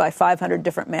companies run by 500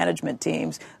 different management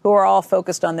teams who are all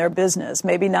focused on their business,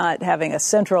 maybe not having a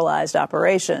centralized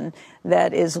operation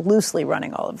that is loosely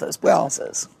running all of those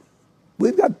businesses.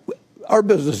 Well, our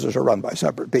businesses are run by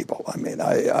separate people. I mean,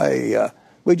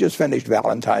 we just finished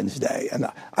Valentine's Day, and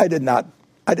I did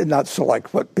not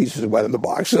select what pieces went in the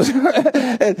boxes,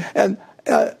 and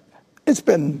it's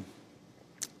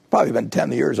probably been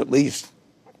 10 years at least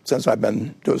since I've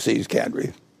been to a See's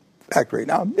Candy factory.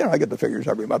 Now, I get the figures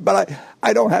every month, but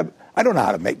I don't know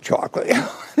how to make chocolate,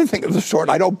 anything of the sort.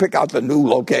 I don't pick out the new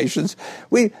locations.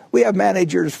 We have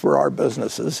managers for our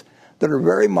businesses that are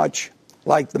very much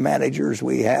like the managers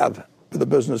we have for the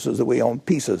businesses that we own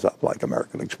pieces of, like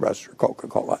American Express or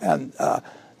Coca-Cola. And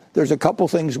there's a couple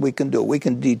things we can do. We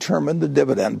can determine the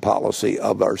dividend policy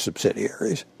of our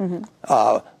subsidiaries.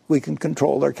 Mm-hmm. We can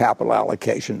control their capital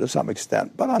allocation to some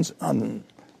extent, but on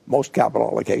most capital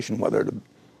allocation, whether to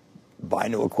buy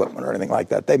new equipment or anything like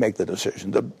that, they make the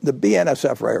decision. The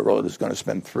BNSF Railroad is going to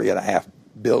spend $3.5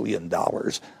 billion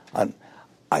on.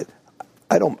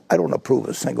 I don't approve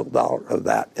a single dollar of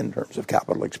that in terms of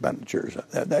capital expenditures.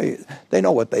 They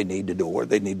know what they need to do, where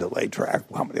they need to lay track,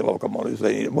 how many locomotives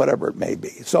they need, whatever it may be.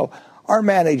 So our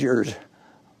managers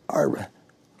are,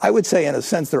 I would say, in a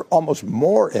sense, they're almost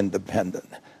more independent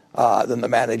than the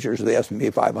managers of the S&P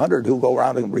 500 who go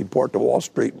around and report to Wall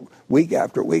Street week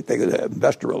after week. They go to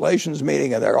investor relations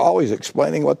meeting, and they're always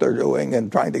explaining what they're doing and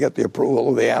trying to get the approval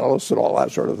of the analysts and all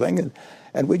that sort of thing.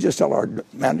 And we just tell our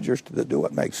managers to do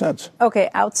what makes sense. Okay,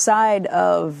 outside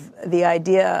of the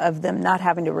idea of them not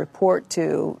having to report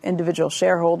to individual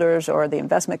shareholders or the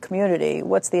investment community,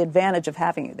 what's the advantage of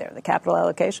having you there? The capital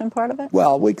allocation part of it?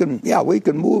 Well, we can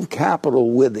move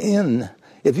capital within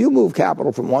if you move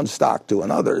capital from one stock to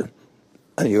another,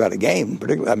 and you got a gain,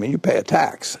 particularly, I mean, you pay a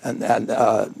tax, and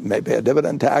may pay a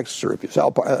dividend tax, or if you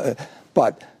sell,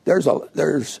 but there's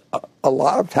a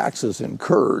lot of taxes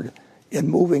incurred in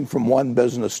moving from one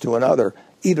business to another,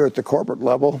 either at the corporate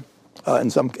level, in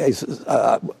some cases,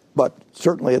 but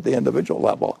certainly at the individual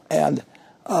level. And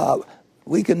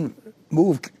we can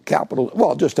move capital.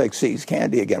 Well, just take See's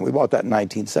Candy again. We bought that in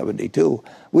 1972.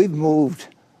 We've moved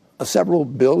several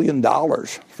 $1 billion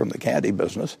from the candy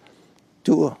business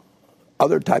to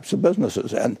other types of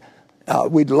businesses. And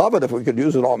we'd love it if we could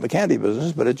use it all in the candy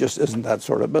business, but it just isn't that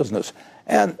sort of business.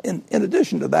 And in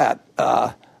addition to that,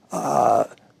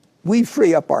 we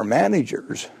free up our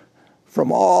managers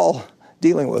from all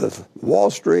dealing with Wall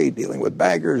Street, dealing with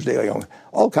bankers, dealing with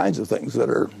all kinds of things that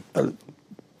are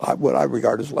what I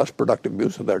regard as less productive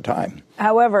use of their time.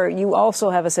 However, you also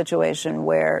have a situation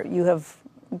where you have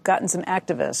gotten some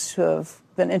activists who have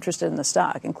been interested in the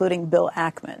stock, including Bill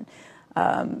Ackman.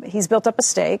 He's built up a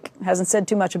stake, hasn't said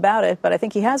too much about it, but I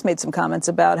think he has made some comments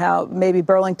about how maybe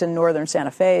Burlington Northern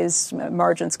Santa Fe's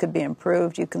margins could be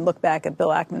improved. You can look back at Bill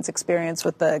Ackman's experience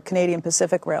with the Canadian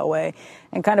Pacific Railway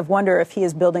and kind of wonder if he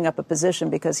is building up a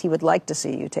position because he would like to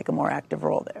see you take a more active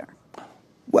role there.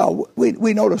 Well,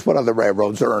 we notice what other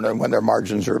railroads earn and when their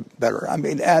margins are better. I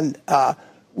mean, and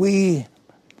we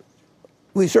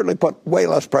certainly put way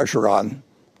less pressure on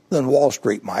than Wall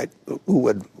Street might, who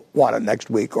would want it next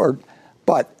week.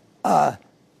 But our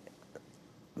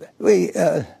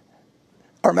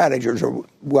managers are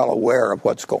well aware of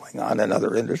what's going on in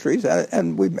other industries,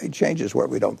 and we've made changes where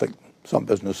we don't think some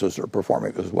businesses are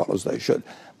performing as well as they should.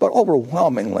 But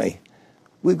overwhelmingly,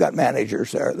 we've got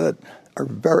managers there that are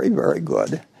very, very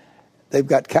good. They've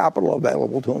got capital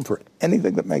available to them for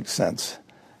anything that makes sense.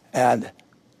 And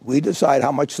we decide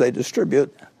how much they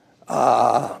distribute,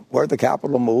 where the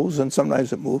capital moves, and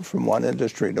sometimes it moves from one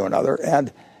industry to another.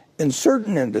 And in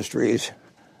certain industries,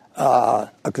 a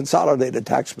consolidated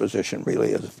tax position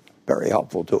really is very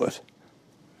helpful to us.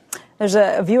 There's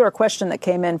a viewer question that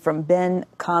came in from Ben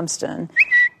Compston.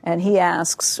 And he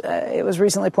asks, it was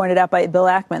recently pointed out by Bill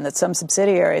Ackman that some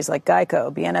subsidiaries like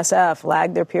Geico, BNSF,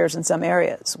 lag their peers in some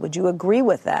areas. Would you agree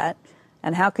with that?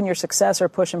 And how can your successor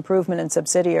push improvement in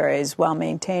subsidiaries while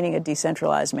maintaining a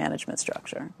decentralized management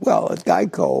structure? Well, at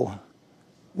Geico,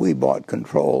 we bought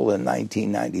control in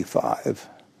 1995.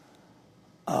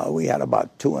 We had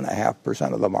about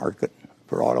 2.5% of the market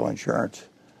for auto insurance,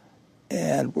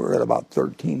 and we're at about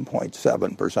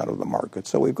 13.7% of the market.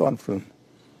 So we've gone from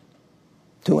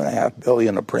 $2.5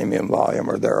 billion of premium volume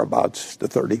or thereabouts to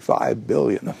 $35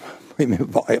 billion of premium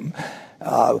volume.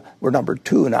 We're number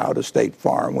 2 now to State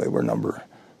Farm. We were number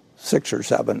 6 or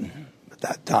 7 at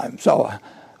that time. So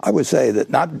I would say that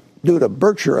not due to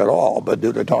Berkshire at all, but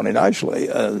due to Tony Nicely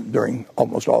during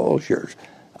almost all those years.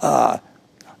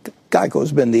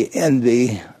 Geico's been the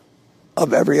envy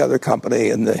of every other company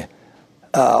in the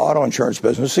auto insurance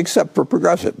business, except for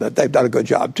Progressive, but they've done a good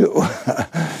job too.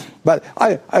 But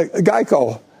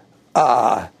Geico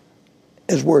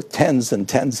is worth tens and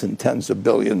tens and tens of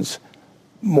billions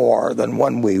more than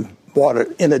when we bought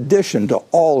it, in addition to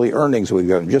all the earnings we've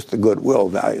given, just the goodwill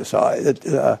value side.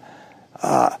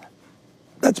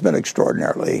 That's been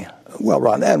extraordinarily well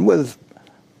run. And with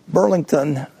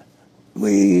Burlington,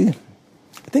 I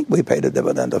think we paid a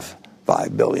dividend of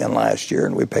 $5 billion last year,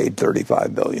 and we paid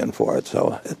 $35 billion for it.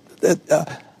 So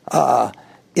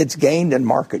it's gained in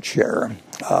market share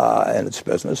in its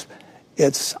business.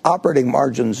 Its operating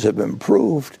margins have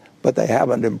improved, but they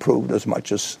haven't improved as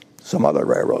much as some other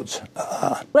railroads.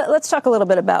 Let's talk a little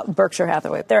bit about Berkshire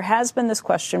Hathaway. There has been this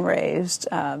question raised,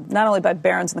 not only by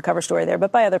Barron's in the cover story there,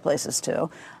 but by other places too,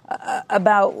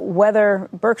 about whether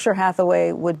Berkshire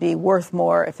Hathaway would be worth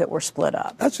more if it were split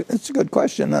up. It's a good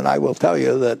question, and I will tell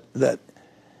you that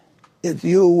if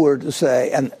you were to say,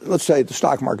 and let's say the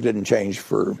stock market didn't change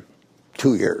for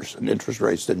 2 years and interest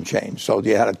rates didn't change, so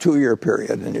you had a 2-year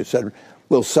period, and you said,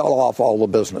 we'll sell off all the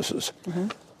businesses. Mm-hmm.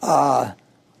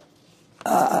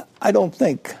 I don't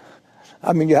think,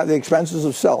 you have the expenses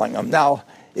of selling them. Now,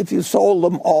 if you sold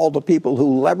them all to people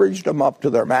who leveraged them up to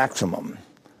their maximum,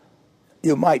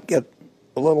 you might get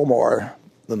a little more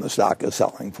than the stock is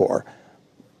selling for.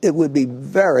 It would be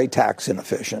very tax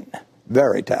inefficient,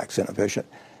 very tax inefficient.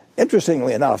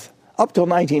 Interestingly enough, up till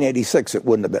 1986, it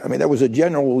wouldn't have been. There was a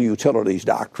general utilities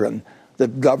doctrine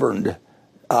that governed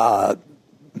corporate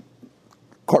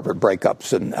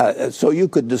breakups. And so you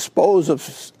could dispose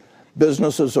of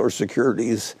businesses or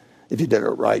securities, if you did it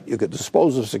right, you could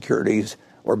dispose of securities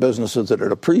or businesses that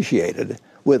had appreciated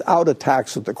without a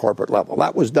tax at the corporate level.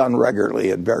 That was done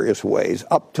regularly in various ways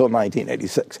up till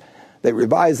 1986. They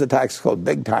revised the tax code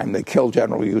big time. They killed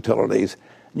general utilities.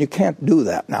 You can't do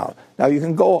that now. Now you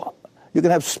can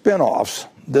have spin-offs,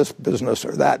 this business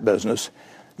or that business.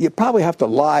 You probably have to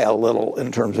lie a little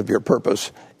in terms of your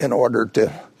purpose in order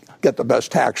to get the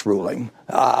best tax ruling.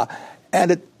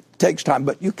 And it takes time,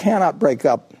 but you cannot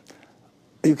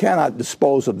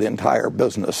dispose of the entire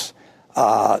business,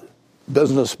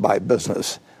 business by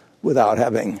business, without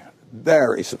having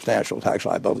very substantial tax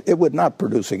liability. It would not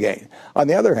produce a gain. On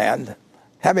the other hand,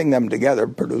 having them together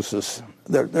produces,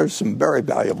 there's some very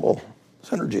valuable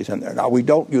synergies in there. Now, we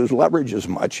don't use leverage as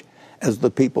much as the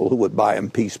people who would buy them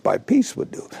piece by piece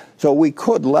would do. So we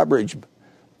could leverage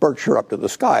Berkshire up to the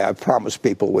sky. I've promised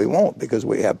people we won't, because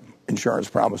we have insurance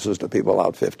promises to people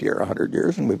out 50 or 100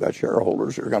 years, and we've got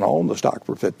shareholders who are going to own the stock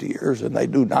for 50 years, and they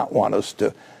do not want us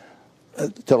to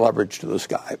leverage to the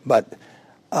sky. But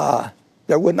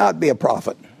there would not be a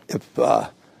profit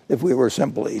if we were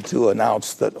simply to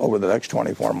announce that over the next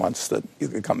 24 months that you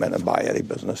could come in and buy any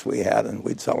business we had and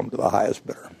we'd sell them to the highest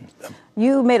bidder.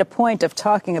 You made a point of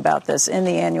talking about this in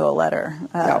the annual letter.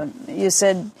 You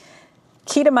said,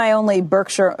 key to my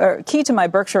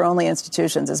Berkshire-only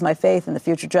institutions is my faith in the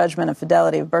future judgment and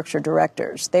fidelity of Berkshire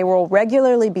directors. They will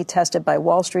regularly be tested by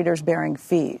Wall Streeters bearing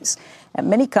fees. At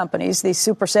many companies, these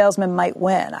super salesmen might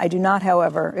win. I do not,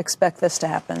 however, expect this to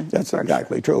happen. That's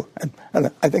exactly true.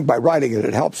 And I think by writing it,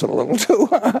 it helps it a little, too.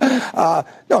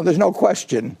 No, there's no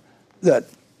question that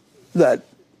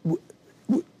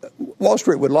Wall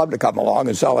Street would love to come along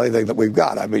and sell anything that we've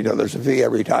got. I mean, there's a fee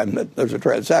every time that there's a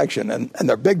transaction, and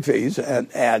they're big fees,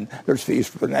 and there's fees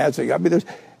for financing. I mean,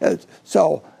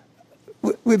 so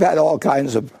we've had all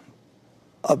kinds of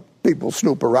people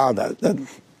snoop around that. And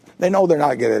they know they're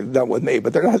not getting it done with me,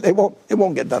 but it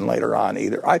won't get done later on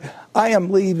either. I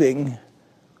am leaving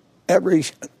every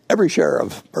share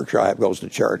of Berkshire I have goes to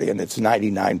charity, and it's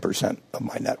 99% of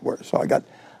my net worth. So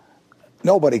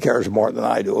nobody cares more than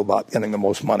I do about getting the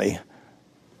most money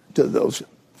to those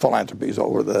philanthropies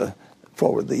over the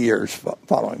years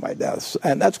following my death.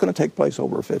 And that's going to take place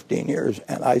over 15 years.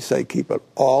 And I say keep it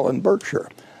all in Berkshire.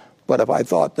 But if I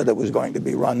thought that it was going to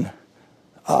be run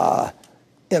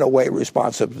in a way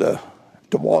responsive to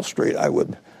Wall Street, I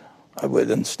would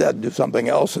instead do something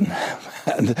else and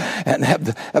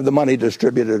have the money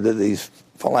distributed to these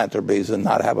philanthropies and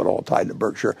not have it all tied to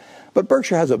Berkshire. But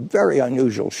Berkshire has a very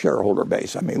unusual shareholder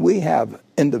base. I mean, we have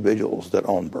individuals that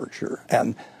own Berkshire,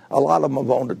 and a lot of them have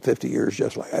owned it 50 years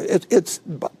just like it. It's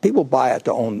people buy it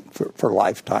to own for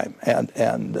lifetime, and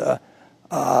we're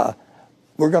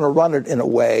going to run it in a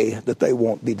way that they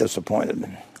won't be disappointed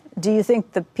in. Do you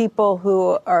think the people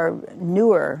who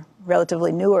are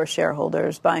relatively newer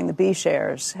shareholders buying the B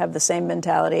shares have the same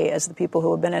mentality as the people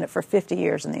who have been in it for 50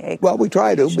 years in the A? Well, we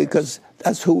try to, because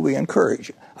that's who we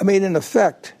encourage. I mean, in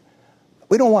effect,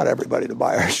 we don't want everybody to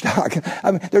buy our stock.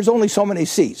 I mean, there's only so many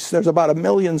seats. There's about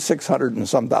 1,600,000 and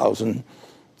some thousand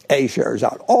A shares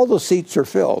out. All the seats are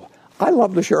filled. I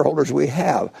love the shareholders we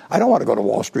have. I don't want to go to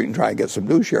Wall Street and try and get some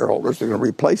new shareholders. They're going to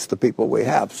replace the people we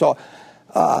have. So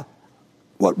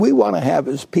what we want to have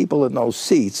is people in those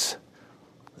seats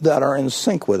that are in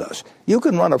sync with us. You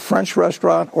can run a French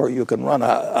restaurant or you can run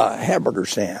a hamburger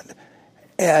stand.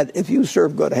 And if you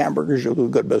serve good hamburgers, you'll do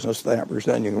good business at the hamburger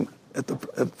stand. You can, at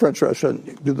the French restaurant,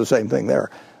 you do the same thing there.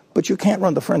 But you can't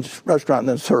run the French restaurant and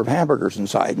then serve hamburgers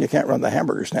inside. And you can't run the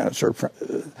hamburger stand and serve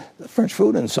French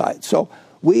food inside. So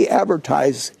we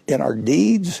advertise in our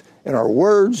deeds, in our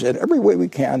words, in every way we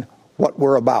can what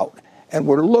we're about. And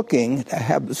we're looking to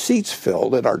have the seats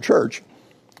filled at our church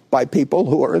by people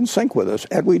who are in sync with us.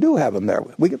 And we do have them there.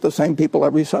 We get the same people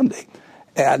every Sunday.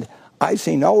 And I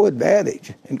see no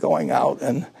advantage in going out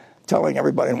and telling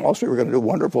everybody in Wall Street we're going to do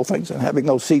wonderful things and having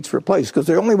those seats replaced, because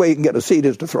the only way you can get a seat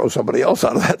is to throw somebody else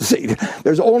out of that seat.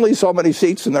 There's only so many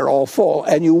seats and they're all full.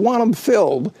 And you want them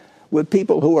filled with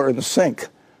people who are in sync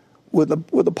with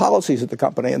the policies of the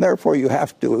company. And therefore you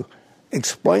have to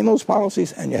explain those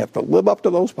policies, and you have to live up to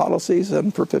those policies,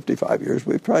 and for 55 years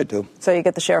we've tried to. So you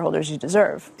get the shareholders you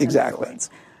deserve. Exactly.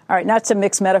 All right, not to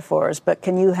mix metaphors, but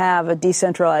can you have a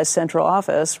decentralized central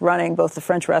office running both the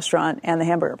French restaurant and the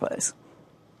hamburger place?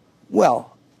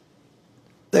 Well,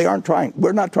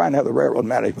 we're not trying to have the railroad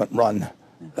management run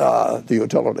the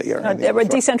utility. Or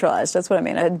decentralized, that's what I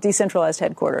mean. A decentralized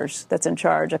headquarters that's in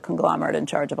charge, a conglomerate in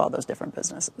charge of all those different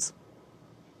businesses.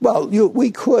 Well, we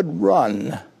could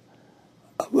run...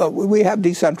 Well, we have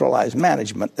decentralized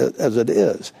management as it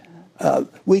is.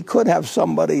 We could have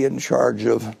somebody in charge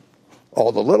of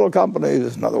all the little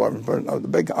companies, another one for the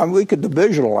big. I mean, we could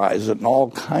divisionalize it in all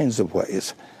kinds of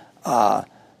ways.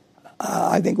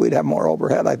 I think we'd have more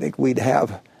overhead. I think we'd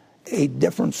have a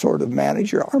different sort of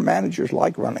manager. Our managers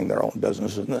like running their own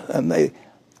businesses, and they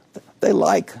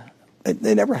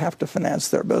never have to finance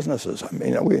their businesses. I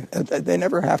mean, they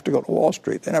never have to go to Wall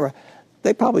Street.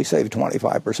 They probably save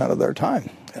 25% of their time,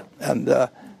 and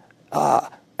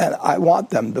I want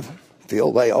them to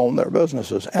feel they own their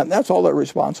businesses, and that's all they're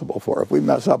responsible for. If we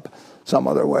mess up some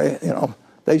other way,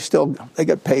 they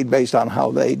get paid based on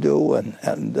how they do,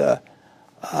 and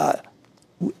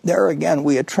there again,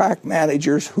 we attract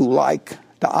managers who like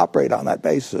to operate on that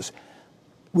basis.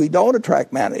 We don't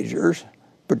attract managers,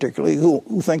 particularly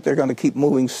who think they're going to keep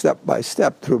moving step by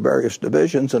step through various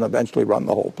divisions and eventually run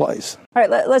the whole place. All right,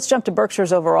 let's jump to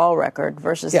Berkshire's overall record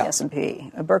versus the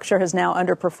S&P. Berkshire has now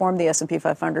underperformed the S&P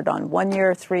 500 on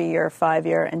 1-year, 3-year,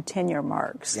 5-year, and 10-year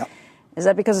marks. Yep. Is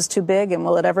that because it's too big, and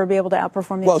will it ever be able to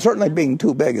outperform the S&P? Well, certainly being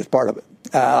too big is part of it.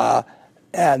 But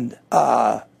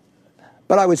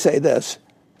I would say this.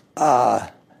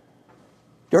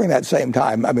 During that same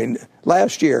time, I mean,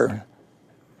 last year,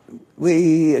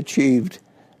 we achieved,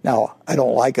 now I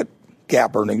don't like it,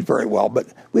 GAAP earnings very well, but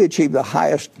we achieved the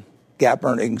highest GAAP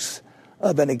earnings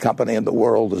of any company in the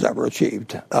world has ever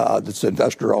achieved that's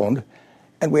investor-owned.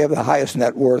 And we have the highest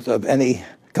net worth of any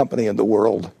company in the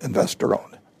world,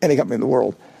 investor-owned, any company in the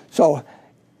world. So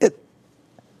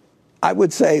I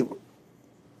would say,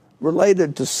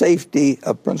 related to safety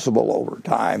of principal over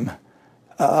time,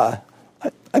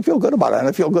 I feel good about it. And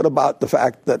I feel good about the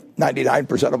fact that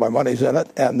 99% of my money's in it,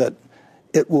 and that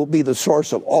it will be the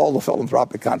source of all the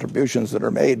philanthropic contributions that are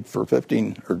made for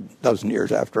 15 or dozen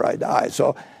years after I die.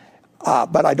 So,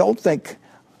 but I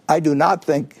do not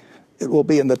think it will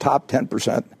be in the top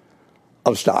 10%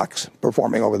 of stocks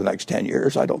performing over the next 10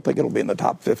 years. I don't think it'll be in the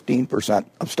top 15%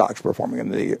 of stocks performing in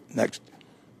the next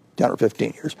 10 or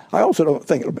 15 years. I also don't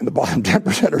think it'll be in the bottom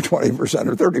 10% or 20%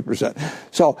 or 30%.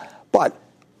 So, but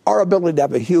our ability to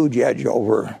have a huge edge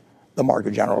over the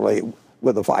market generally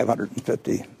with a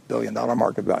 $550 billion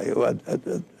market value,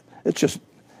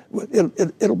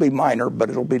 it'll be minor, but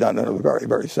it'll be done in a very,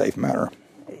 very safe manner.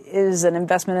 Is an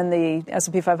investment in the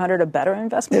S&P 500 a better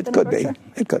investment than Berkshire?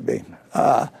 It could be.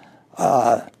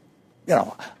 On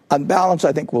balance,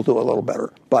 I think we'll do a little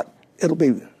better, but it'll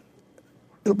be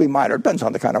minor. It depends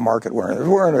on the kind of market we're in. If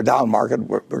we're in a down market,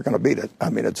 we're going to beat it.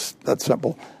 I mean, that's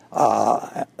simple.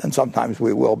 And sometimes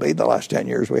we will be. The last 10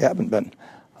 years we haven't been.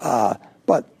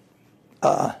 But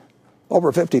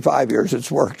over 55 years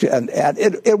it's worked, and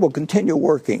it will continue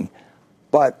working,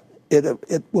 but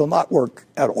it will not work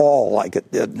at all like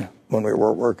it did when we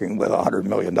were working with $100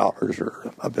 million or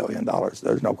 $1 billion.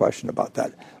 There's no question about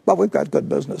that. But we've got good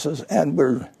businesses, and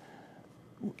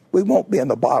we won't be in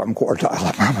the bottom quartile,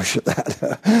 I promise you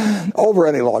that, over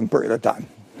any long period of time.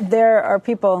 There are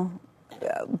people,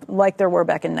 like there were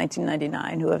back in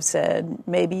 1999, who have said,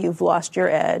 maybe you've lost your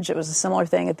edge. It was a similar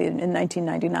thing in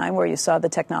 1999 where you saw the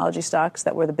technology stocks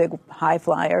that were the big high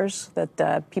flyers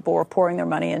that people were pouring their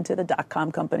money into, the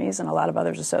dot-com companies and a lot of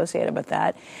others associated with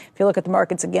that. If you look at the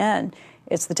markets again,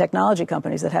 it's the technology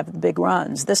companies that have the big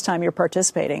runs. This time you're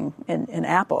participating in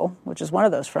Apple, which is one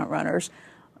of those front runners.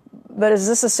 But is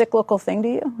this a cyclical thing to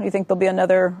you? You think there'll be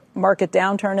another market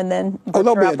downturn and then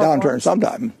there'll be a downturn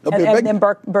sometime. And then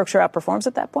Berkshire outperforms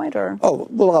at that point? Or? Oh,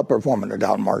 we'll outperform in a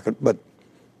down market, but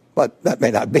that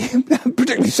may not be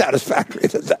particularly satisfactory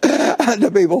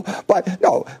to people. But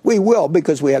no, we will,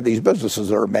 because we have these businesses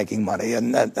that are making money.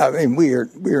 And I mean, we're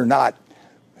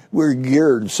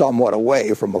geared somewhat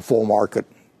away from a full market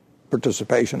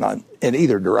participation in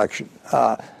either direction.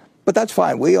 But that's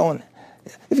fine. We own,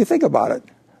 if you think about it,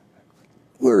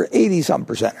 we're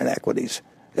 80-some% in equities.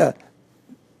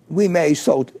 We may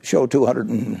show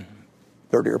 230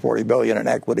 or 40 billion in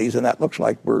equities, and that looks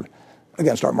like we're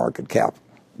against our market cap.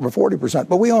 We're 40%,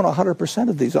 but we own 100%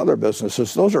 of these other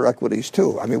businesses. Those are equities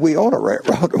too. I mean, we own a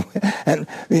railroad, and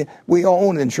we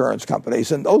own insurance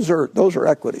companies, and those are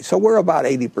equities. So we're about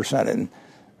 80%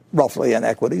 roughly in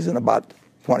equities, and about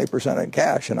 20% in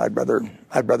cash. And I'd rather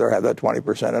have that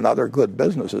 20% in other good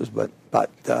businesses, but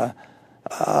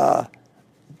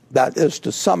that is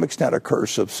to some extent a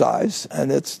curse of size, and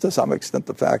it's to some extent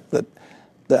the fact that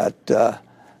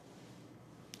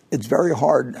it's very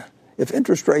hard. If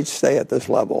interest rates stay at this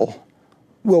level,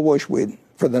 we'll wish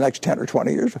for the next 10 or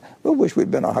 20 years, we'll wish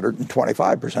we'd been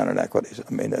 125% in equities.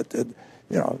 I mean,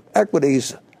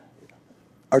 equities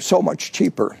are so much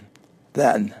cheaper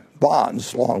than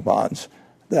bonds, long bonds,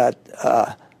 that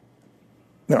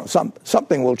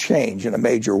something will change in a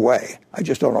major way. I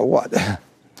just don't know what.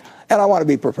 And I want to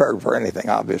be prepared for anything,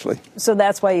 obviously. So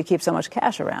that's why you keep so much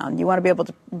cash around. You want to be able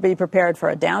to be prepared for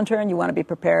a downturn. You want to be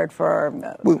prepared for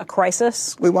a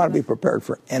crisis. We want to be prepared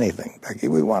for anything, Becky.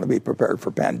 We want to be prepared for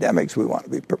pandemics. We want to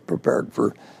be prepared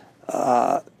for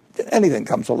anything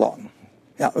comes along.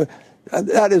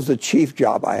 That is the chief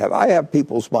job I have. I have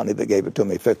people's money that gave it to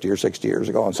me 50 or 60 years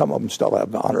ago, and some of them still have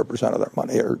 100% of their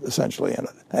money or essentially in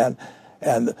it.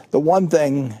 And the one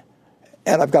thing,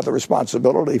 and I've got the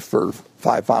responsibility for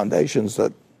 5 foundations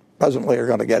that presently are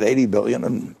going to get $80 billion,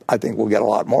 and I think we'll get a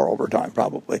lot more over time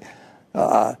probably.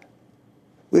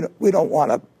 We don't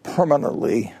want to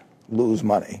permanently lose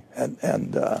money,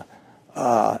 and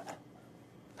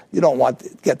you don't want to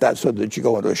get that so that you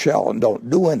go into a shell and don't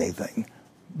do anything.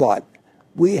 But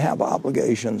we have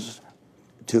obligations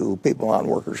to people on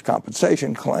workers'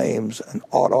 compensation claims and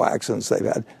auto accidents they've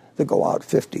had that go out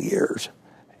 50 years.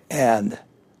 And,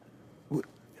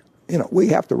 we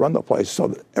have to run the place so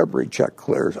that every check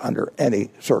clears under any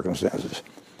circumstances.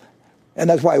 And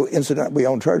that's why, incidentally, we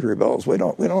own Treasury bills. We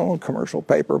don't own commercial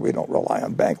paper. We don't rely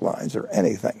on bank lines or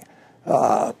anything.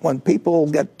 When people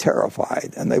get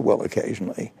terrified, and they will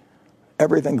occasionally,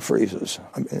 everything freezes.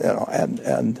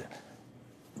 And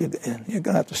you're going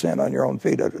to have to stand on your own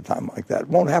feet at a time like that. It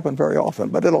won't happen very often,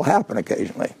 but it'll happen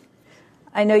occasionally.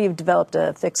 I know you've developed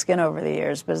a thick skin over the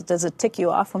years, but does it tick you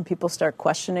off when people start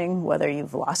questioning whether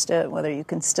you've lost it, whether you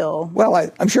can still... Well,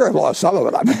 I'm sure I've lost some of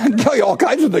it. I can tell you all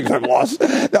kinds of things I've lost.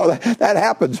 No, that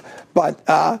happens. But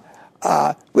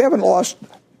we haven't lost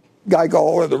Geico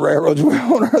or the railroads.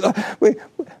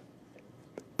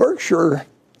 Berkshire,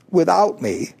 without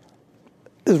me,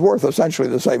 is worth essentially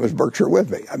the same as Berkshire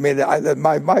with me. I mean,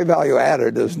 my value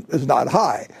added is not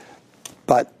high,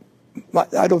 but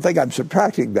I don't think I'm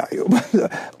subtracting value.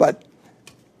 But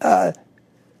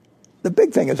the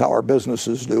big thing is how our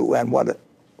businesses do and what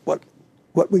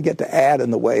we get to add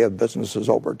in the way of businesses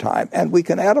over time. And we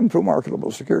can add them through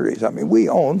marketable securities. I mean, we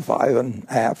own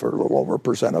 5.5% or a little over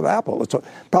 % of Apple. It's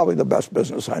probably the best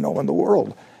business I know in the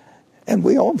world. And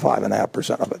we own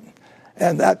 5.5% of it.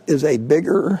 And that is a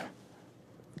bigger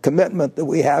commitment that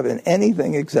we have in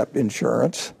anything except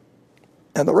insurance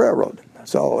and the railroad.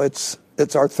 So it's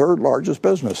our third largest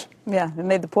business. Yeah, it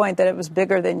made the point that it was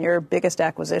bigger than your biggest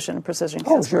acquisition, Precision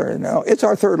Casualty. Oh, sure. No, it's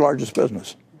our third largest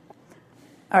business.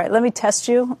 All right, let me test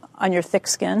you on your thick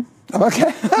skin.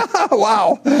 Okay.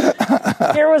 Wow.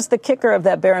 Here was the kicker of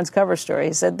that Barron's cover story.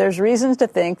 He said, there's reasons to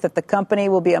think that the company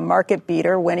will be a market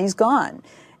beater when he's gone.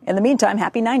 In the meantime,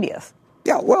 happy 90th.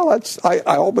 Yeah, well,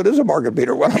 I hope it is a market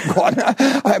beater when I'm gone.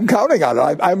 I'm counting on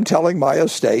it. I'm telling my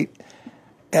estate,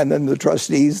 and then the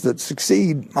trustees that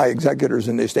succeed my executors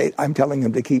in the estate, I'm telling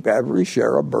them to keep every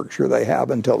share of Berkshire they have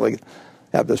until they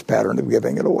have this pattern of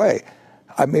giving it away.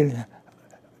 I mean,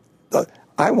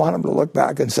 I want them to look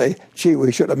back and say, gee,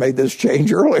 we should have made this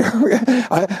change earlier,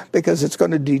 because it's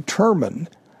going to determine,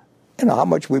 how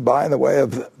much we buy in the way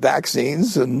of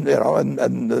vaccines and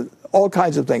all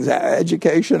kinds of things,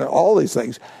 education, and all these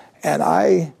things. And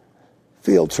I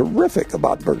feel terrific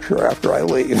about Berkshire after I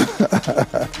leave.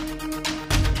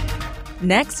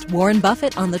 Next, Warren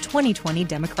Buffett on the 2020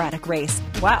 Democratic race.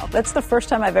 Wow, that's the first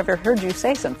time I've ever heard you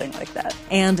say something like that.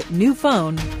 And new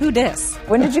phone, who dis?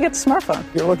 When did you get the smartphone?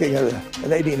 You're looking at an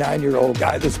 89-year-old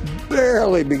guy that's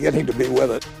barely beginning to be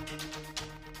with it.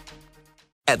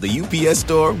 At the UPS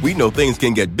Store, we know things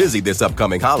can get busy this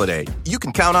upcoming holiday. You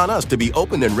can count on us to be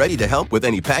open and ready to help with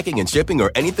any packing and shipping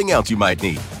or anything else you might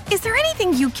need. Is there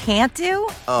anything you can't do?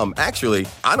 Actually,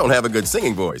 I don't have a good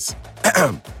singing voice.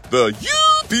 The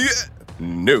UPS...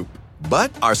 Nope.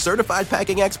 But our certified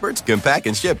packing experts can pack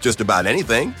and ship just about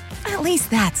anything. At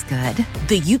least that's good.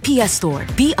 The UPS Store.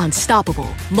 Be unstoppable.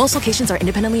 Most locations are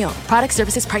independently owned. Product,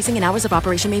 services, pricing, and hours of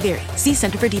operation may vary. See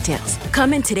Center for details.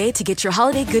 Come in today to get your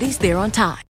holiday goodies there on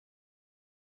time.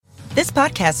 This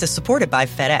podcast is supported by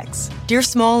FedEx. Dear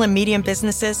small and medium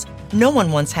businesses, no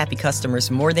one wants happy customers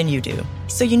more than you do.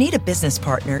 So you need a business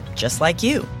partner just like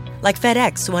you. Like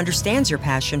FedEx, who understands your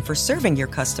passion for serving your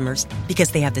customers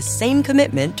because they have the same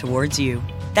commitment towards you.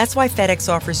 That's why FedEx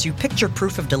offers you picture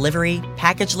proof of delivery,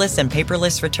 packageless and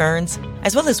paperless returns,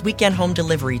 as well as weekend home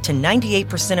delivery to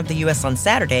 98% of the U.S. on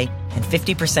Saturday and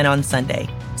 50% on Sunday.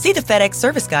 See the FedEx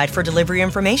service guide for delivery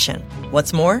information.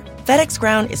 What's more, FedEx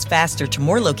Ground is faster to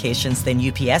more locations than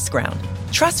UPS Ground.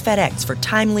 Trust FedEx for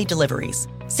timely deliveries.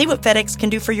 See what FedEx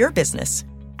can do for your business.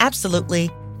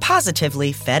 Absolutely,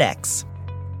 positively FedEx.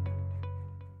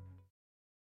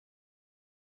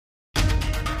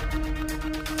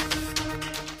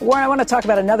 Warren, I want to talk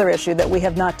about another issue that we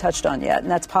have not touched on yet,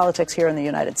 and that's politics here in the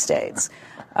United States.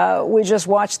 We just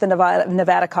watched the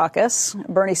Nevada caucus.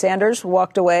 Bernie Sanders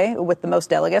walked away with the most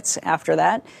delegates after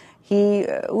that. He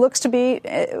looks to be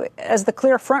as the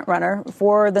clear front-runner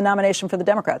for the nomination for the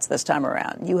Democrats this time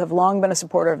around. You have long been a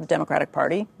supporter of the Democratic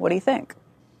Party. What do you think?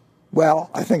 Well,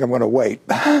 I think I'm going to wait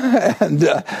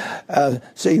and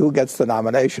see who gets the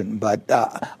nomination. But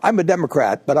I'm a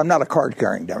Democrat, but I'm not a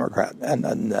card-carrying Democrat.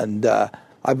 And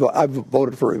I've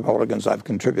voted for Republicans. I've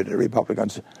contributed to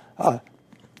Republicans.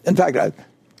 In fact,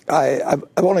 I've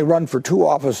only run for 2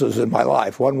 offices in my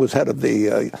life. One was head of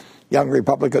the Young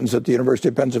Republicans at the University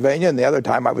of Pennsylvania, and the other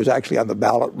time I was actually on the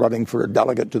ballot running for a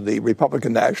delegate to the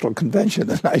Republican National Convention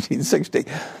in 1960.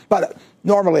 But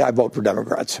normally I vote for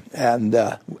Democrats, and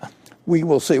we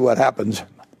will see what happens.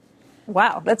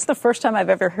 Wow, that's the first time I've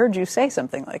ever heard you say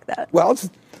something like that. Well,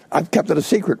 I've kept it a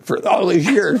secret for all these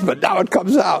years, but now it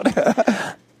comes out.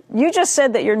 You just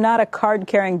said that you're not a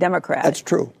card-carrying Democrat. That's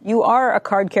true. You are a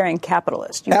card-carrying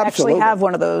capitalist. You Absolutely. actually have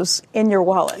one of those in your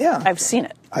wallet. Yeah. I've seen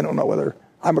it. I don't know whether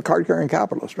I'm a card-carrying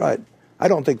capitalist, right? I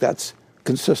don't think that's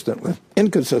inconsistent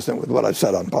with what I've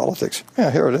said on politics.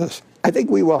 Yeah, here it is. I think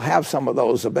we will have some of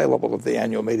those available at the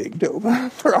annual meeting, too,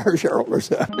 for our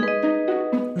shareholders.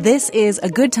 This is a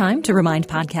good time to remind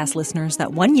podcast listeners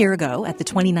that 1 year ago at the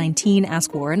 2019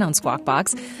 Ask Warren on Squawk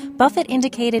Box, Buffett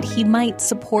indicated he might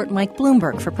support Mike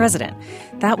Bloomberg for president.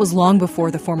 That was long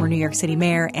before the former New York City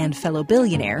mayor and fellow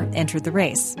billionaire entered the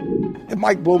race. If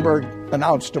Mike Bloomberg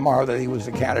announced tomorrow that he was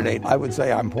the candidate, I would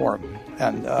say I'm for him.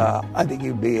 And I think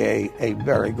he'd be a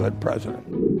very good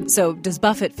president. So does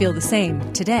Buffett feel the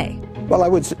same today? Well, I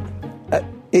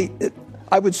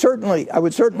would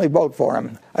certainly vote for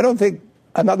him. I don't think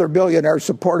another billionaire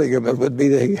supporting him would be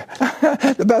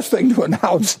the best thing to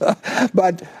announce.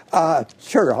 But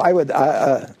sure, I would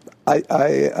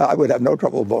have no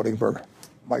trouble voting for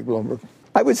Mike Bloomberg.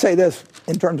 I would say this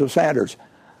in terms of Sanders.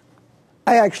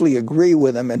 I actually agree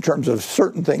with him in terms of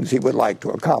certain things he would like to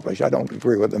accomplish. I don't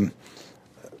agree with him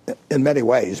in many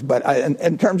ways, but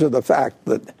in terms of the fact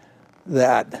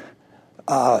that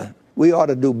we ought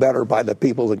to do better by the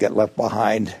people that get left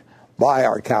behind by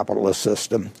our capitalist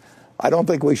system. I don't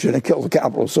think we should kill the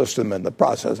capitalist system in the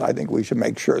process. I think we should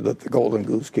make sure that the golden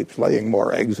goose keeps laying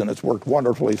more eggs, and it's worked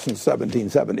wonderfully since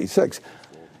 1776.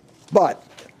 But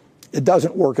it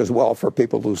doesn't work as well for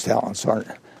people whose talents aren't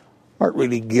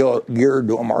really geared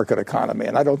to a market economy.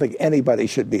 And I don't think anybody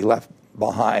should be left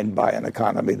behind by an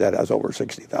economy that has over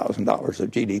 $60,000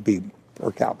 of GDP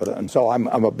per capita. And so I'm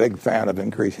a big fan of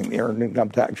increasing the earned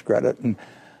income tax credit. And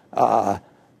I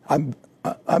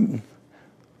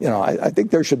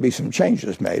think there should be some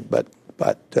changes made, but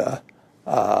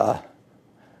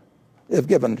if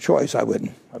given a choice, I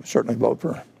would certainly vote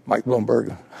for Mike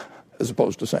Bloomberg as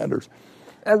opposed to Sanders.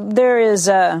 There is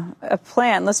a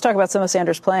plan. Let's talk about some of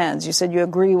Sanders' plans. You said you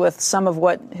agree with some of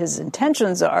what his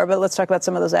intentions are, but let's talk about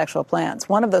some of those actual plans.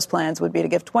 One of those plans would be to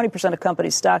give 20% of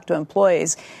companies' stock to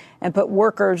employees and put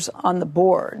workers on the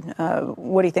board.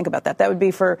 What do you think about that? That would be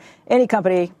for any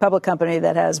company, public company,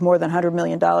 that has more than $100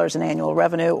 million in annual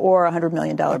revenue or a $100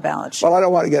 million balance sheet. Well, I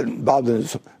don't want to get involved in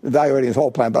evaluating his whole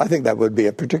plan, but I think that would be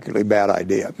a particularly bad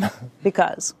idea.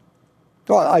 Because?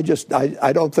 Well, I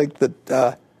don't think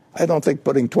that... I don't think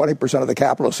putting 20% of the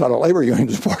capitalists on a labor union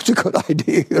is a good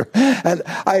idea either. And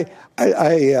I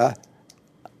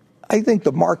think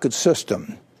the market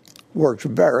system works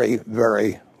very,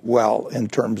 very well in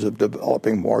terms of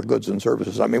developing more goods and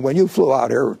services. I mean, when you flew out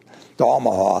here to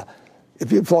Omaha,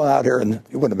 if you'd flown out here and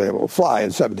you wouldn't have been able to fly in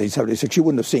 1776, you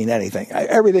wouldn't have seen anything.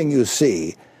 Everything you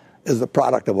see is the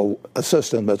product of a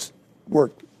system that's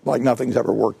worked like nothing's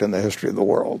ever worked in the history of the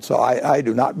world. So I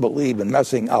do not believe in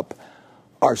messing up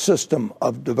our system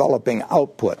of developing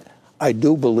output. I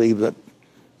do believe that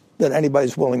anybody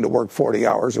who's willing to work 40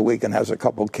 hours a week and has a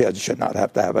couple kids should not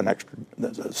have to have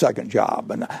a second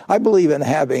job. And I believe in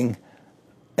having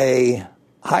a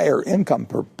higher income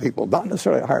per people, not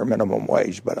necessarily a higher minimum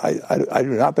wage, but I do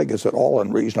not think it's at all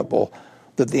unreasonable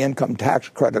that the income tax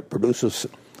credit produces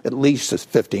at least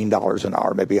 $15 an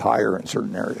hour, maybe higher in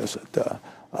certain areas.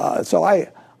 So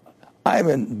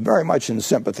I'm very much in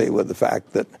sympathy with the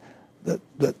fact that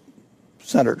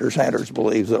Senator Sanders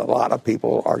believes that a lot of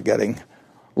people are getting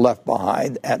left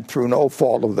behind and through no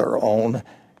fault of their own.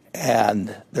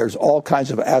 And there's all kinds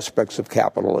of aspects of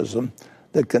capitalism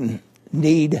that can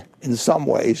need, in some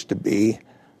ways, to be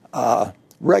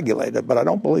regulated. But I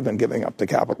don't believe in giving up the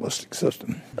capitalistic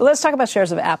system. Let's talk about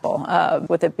shares of Apple.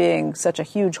 With it being such a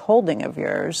huge holding of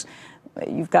yours,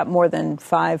 you've got more than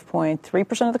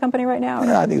 5.3% of the company right now?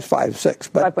 Yeah, I think it's 5.6.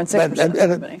 5.6%.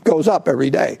 And it goes up every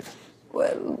day.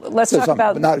 Let's talk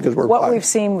about what we've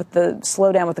seen with the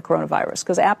slowdown with the coronavirus,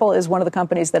 because Apple is one of the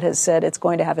companies that has said it's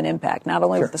going to have an impact, not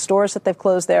only with the stores that they've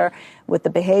closed there, with the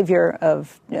behavior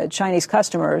of Chinese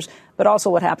customers, but also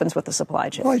what happens with the supply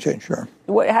chain. Supply chain, sure.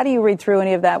 How do you read through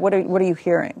any of that? What are you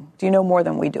hearing? Do you know more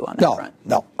than we do on that front?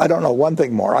 No, I don't know one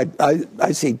thing more. I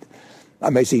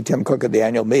may see Tim Cook at the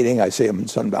annual meeting. I see him in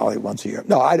Sun Valley once a year.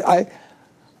 No, I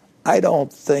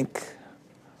don't think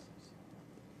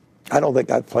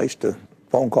I've placed a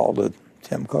phone call to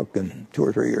Tim Cook in 2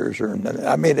 or 3 years.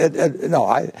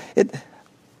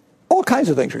 All kinds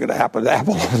of things are going to happen to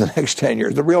Apple over the next 10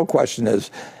 years. The real question is,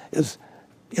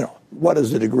 what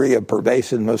is the degree of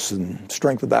pervasiveness and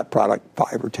strength of that product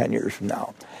 5 or 10 years from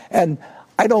now? And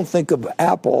I don't think of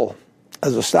Apple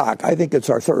as a stock. I think it's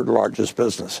our third largest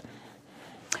business.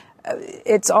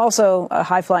 It's also a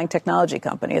high-flying technology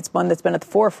company. It's one that's been at the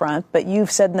forefront, but you've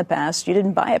said in the past you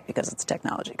didn't buy it because it's a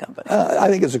technology company. I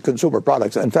think it's a consumer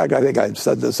product. In fact, I think I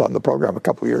said this on the program a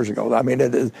couple of years ago. I mean,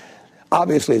 it is,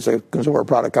 obviously it's a consumer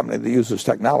product company that uses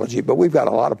technology, but we've got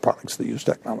a lot of products that use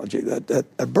technology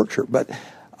at Berkshire. But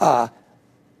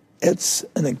it's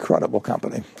an incredible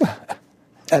company.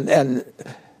 and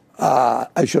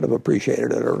I should have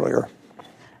appreciated it earlier.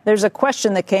 There's a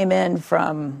question that came in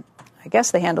from, I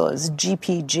guess the handle is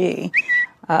GPG.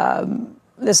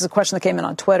 This is a question that came in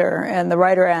on Twitter, and the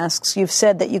writer asks, you've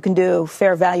said that you can do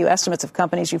fair value estimates of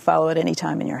companies you follow at any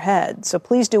time in your head. So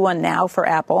please do one now for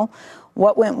Apple.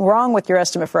 What went wrong with your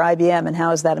estimate for IBM, and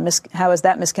how is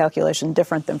that miscalculation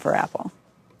different than for Apple?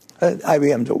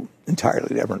 IBM's an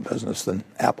entirely different business than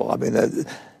Apple. I mean,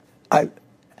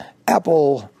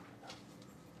 Apple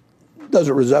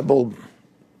doesn't resemble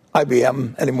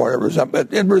IBM anymore.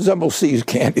 It resembles See's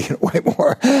Candy in a way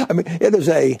more. I mean, it is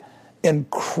a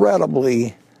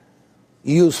incredibly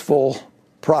useful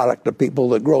product to people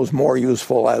that grows more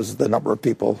useful as the number of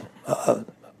people are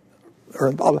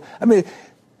involved. I mean,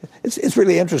 it's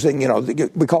really interesting.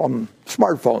 We call them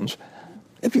smartphones.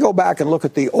 If you go back and look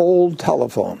at the old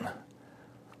telephone,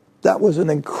 that was an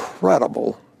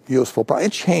incredible useful product.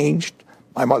 It changed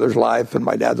my mother's life and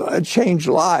my dad's life. It changed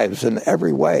lives in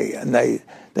every way, and they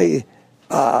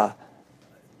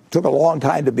took a long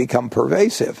time to become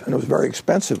pervasive, and it was very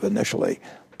expensive initially,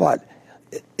 but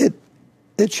it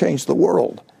changed the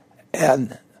world.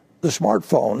 And the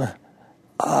smartphone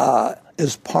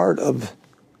is part of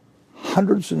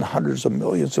hundreds and hundreds of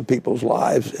millions of people's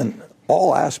lives in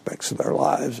all aspects of their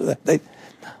lives.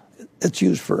 It's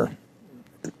used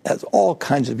as all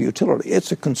kinds of utility.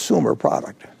 It's a consumer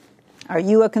product. Are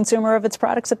you a consumer of its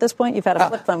products at this point? You've had a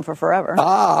flip phone for forever.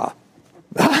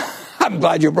 I'm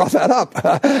glad you brought that up.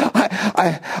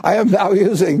 I am now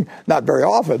using, not very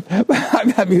often,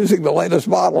 but I'm using the latest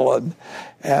model,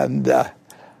 and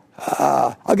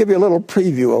I'll give you a little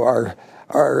preview of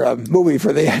our movie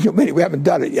for the annual meeting. We haven't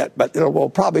done it yet, but it will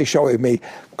probably show me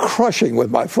crushing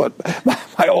with my foot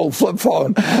my old flip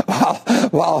phone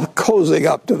while cozying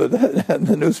up to the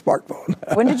new smartphone.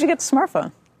 When did you get the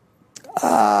smartphone?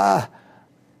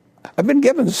 I've been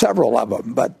given several of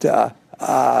them, but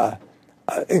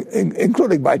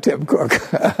including by Tim Cook.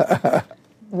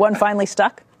 One finally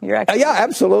stuck? Yeah,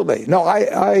 absolutely. No,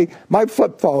 my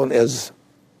flip phone is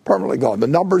permanently gone. The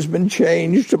number's been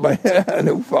changed to my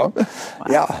new phone. Wow,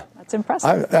 yeah, that's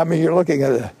impressive. I mean, you're looking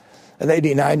at an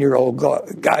 89-year-old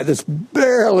guy that's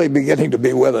barely beginning to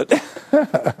be with it.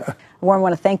 Warren, I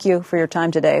want to thank you for your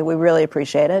time today. We really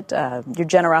appreciate it, your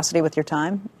generosity with your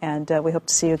time, and we hope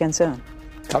to see you again soon.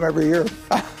 Come every year.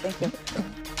 Thank you.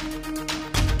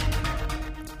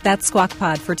 That's Squawk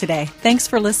Pod for today. Thanks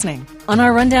for listening. On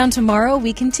our rundown tomorrow,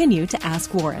 we continue to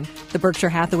ask Warren, the Berkshire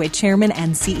Hathaway chairman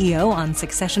and CEO, on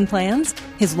succession plans,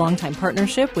 his longtime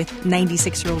partnership with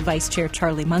 96-year-old Vice Chair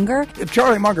Charlie Munger. If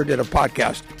Charlie Munger did a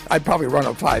podcast, I'd probably run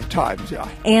it 5 times, yeah.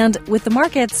 And with the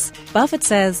markets, Buffett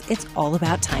says it's all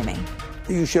about timing.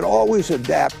 You should always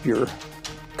adapt your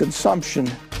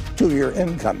consumption to your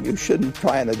income. You shouldn't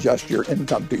try and adjust your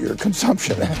income to your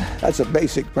consumption. That's a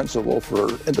basic principle for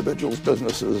individuals,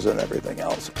 businesses, and everything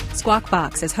else. Squawk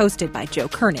Box is hosted by Joe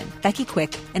Kernan, Becky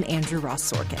Quick, and Andrew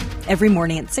Ross Sorkin. Every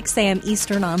morning at 6 a.m.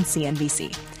 Eastern on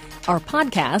CNBC. Our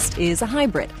podcast is a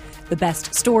hybrid. The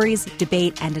best stories,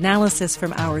 debate, and analysis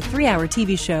from our 3-hour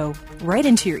TV show right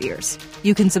into your ears.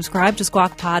 You can subscribe to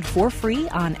Squawk Pod for free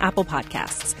on Apple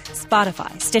Podcasts,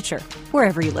 Spotify, Stitcher,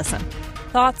 wherever you listen.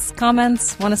 Thoughts,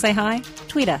 comments, want to say hi?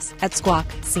 Tweet us at Squawk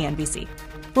CNBC.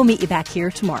 We'll meet you back here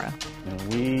tomorrow.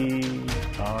 We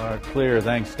are clear.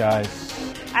 Thanks, guys.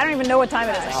 I don't even know what time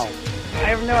it is. Wow.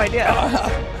 I have no idea.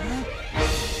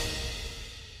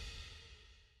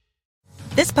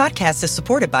 This podcast is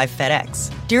supported by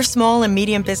FedEx. Dear small and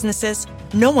medium businesses,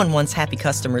 no one wants happy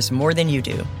customers more than you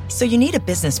do. So you need a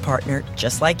business partner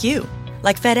just like you.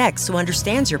 Like FedEx, who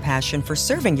understands your passion for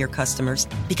serving your customers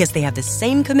because they have the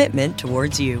same commitment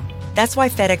towards you. That's why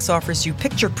FedEx offers you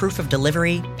picture proof of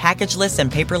delivery, packageless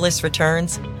and paperless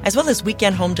returns, as well as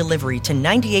weekend home delivery to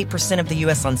 98% of the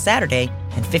U.S. on Saturday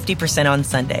and 50% on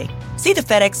Sunday. See the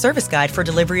FedEx service guide for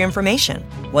delivery information.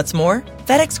 What's more,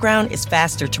 FedEx Ground is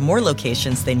faster to more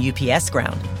locations than UPS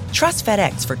Ground. Trust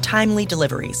FedEx for timely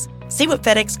deliveries. See what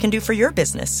FedEx can do for your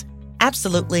business.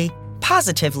 Absolutely,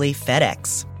 positively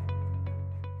FedEx.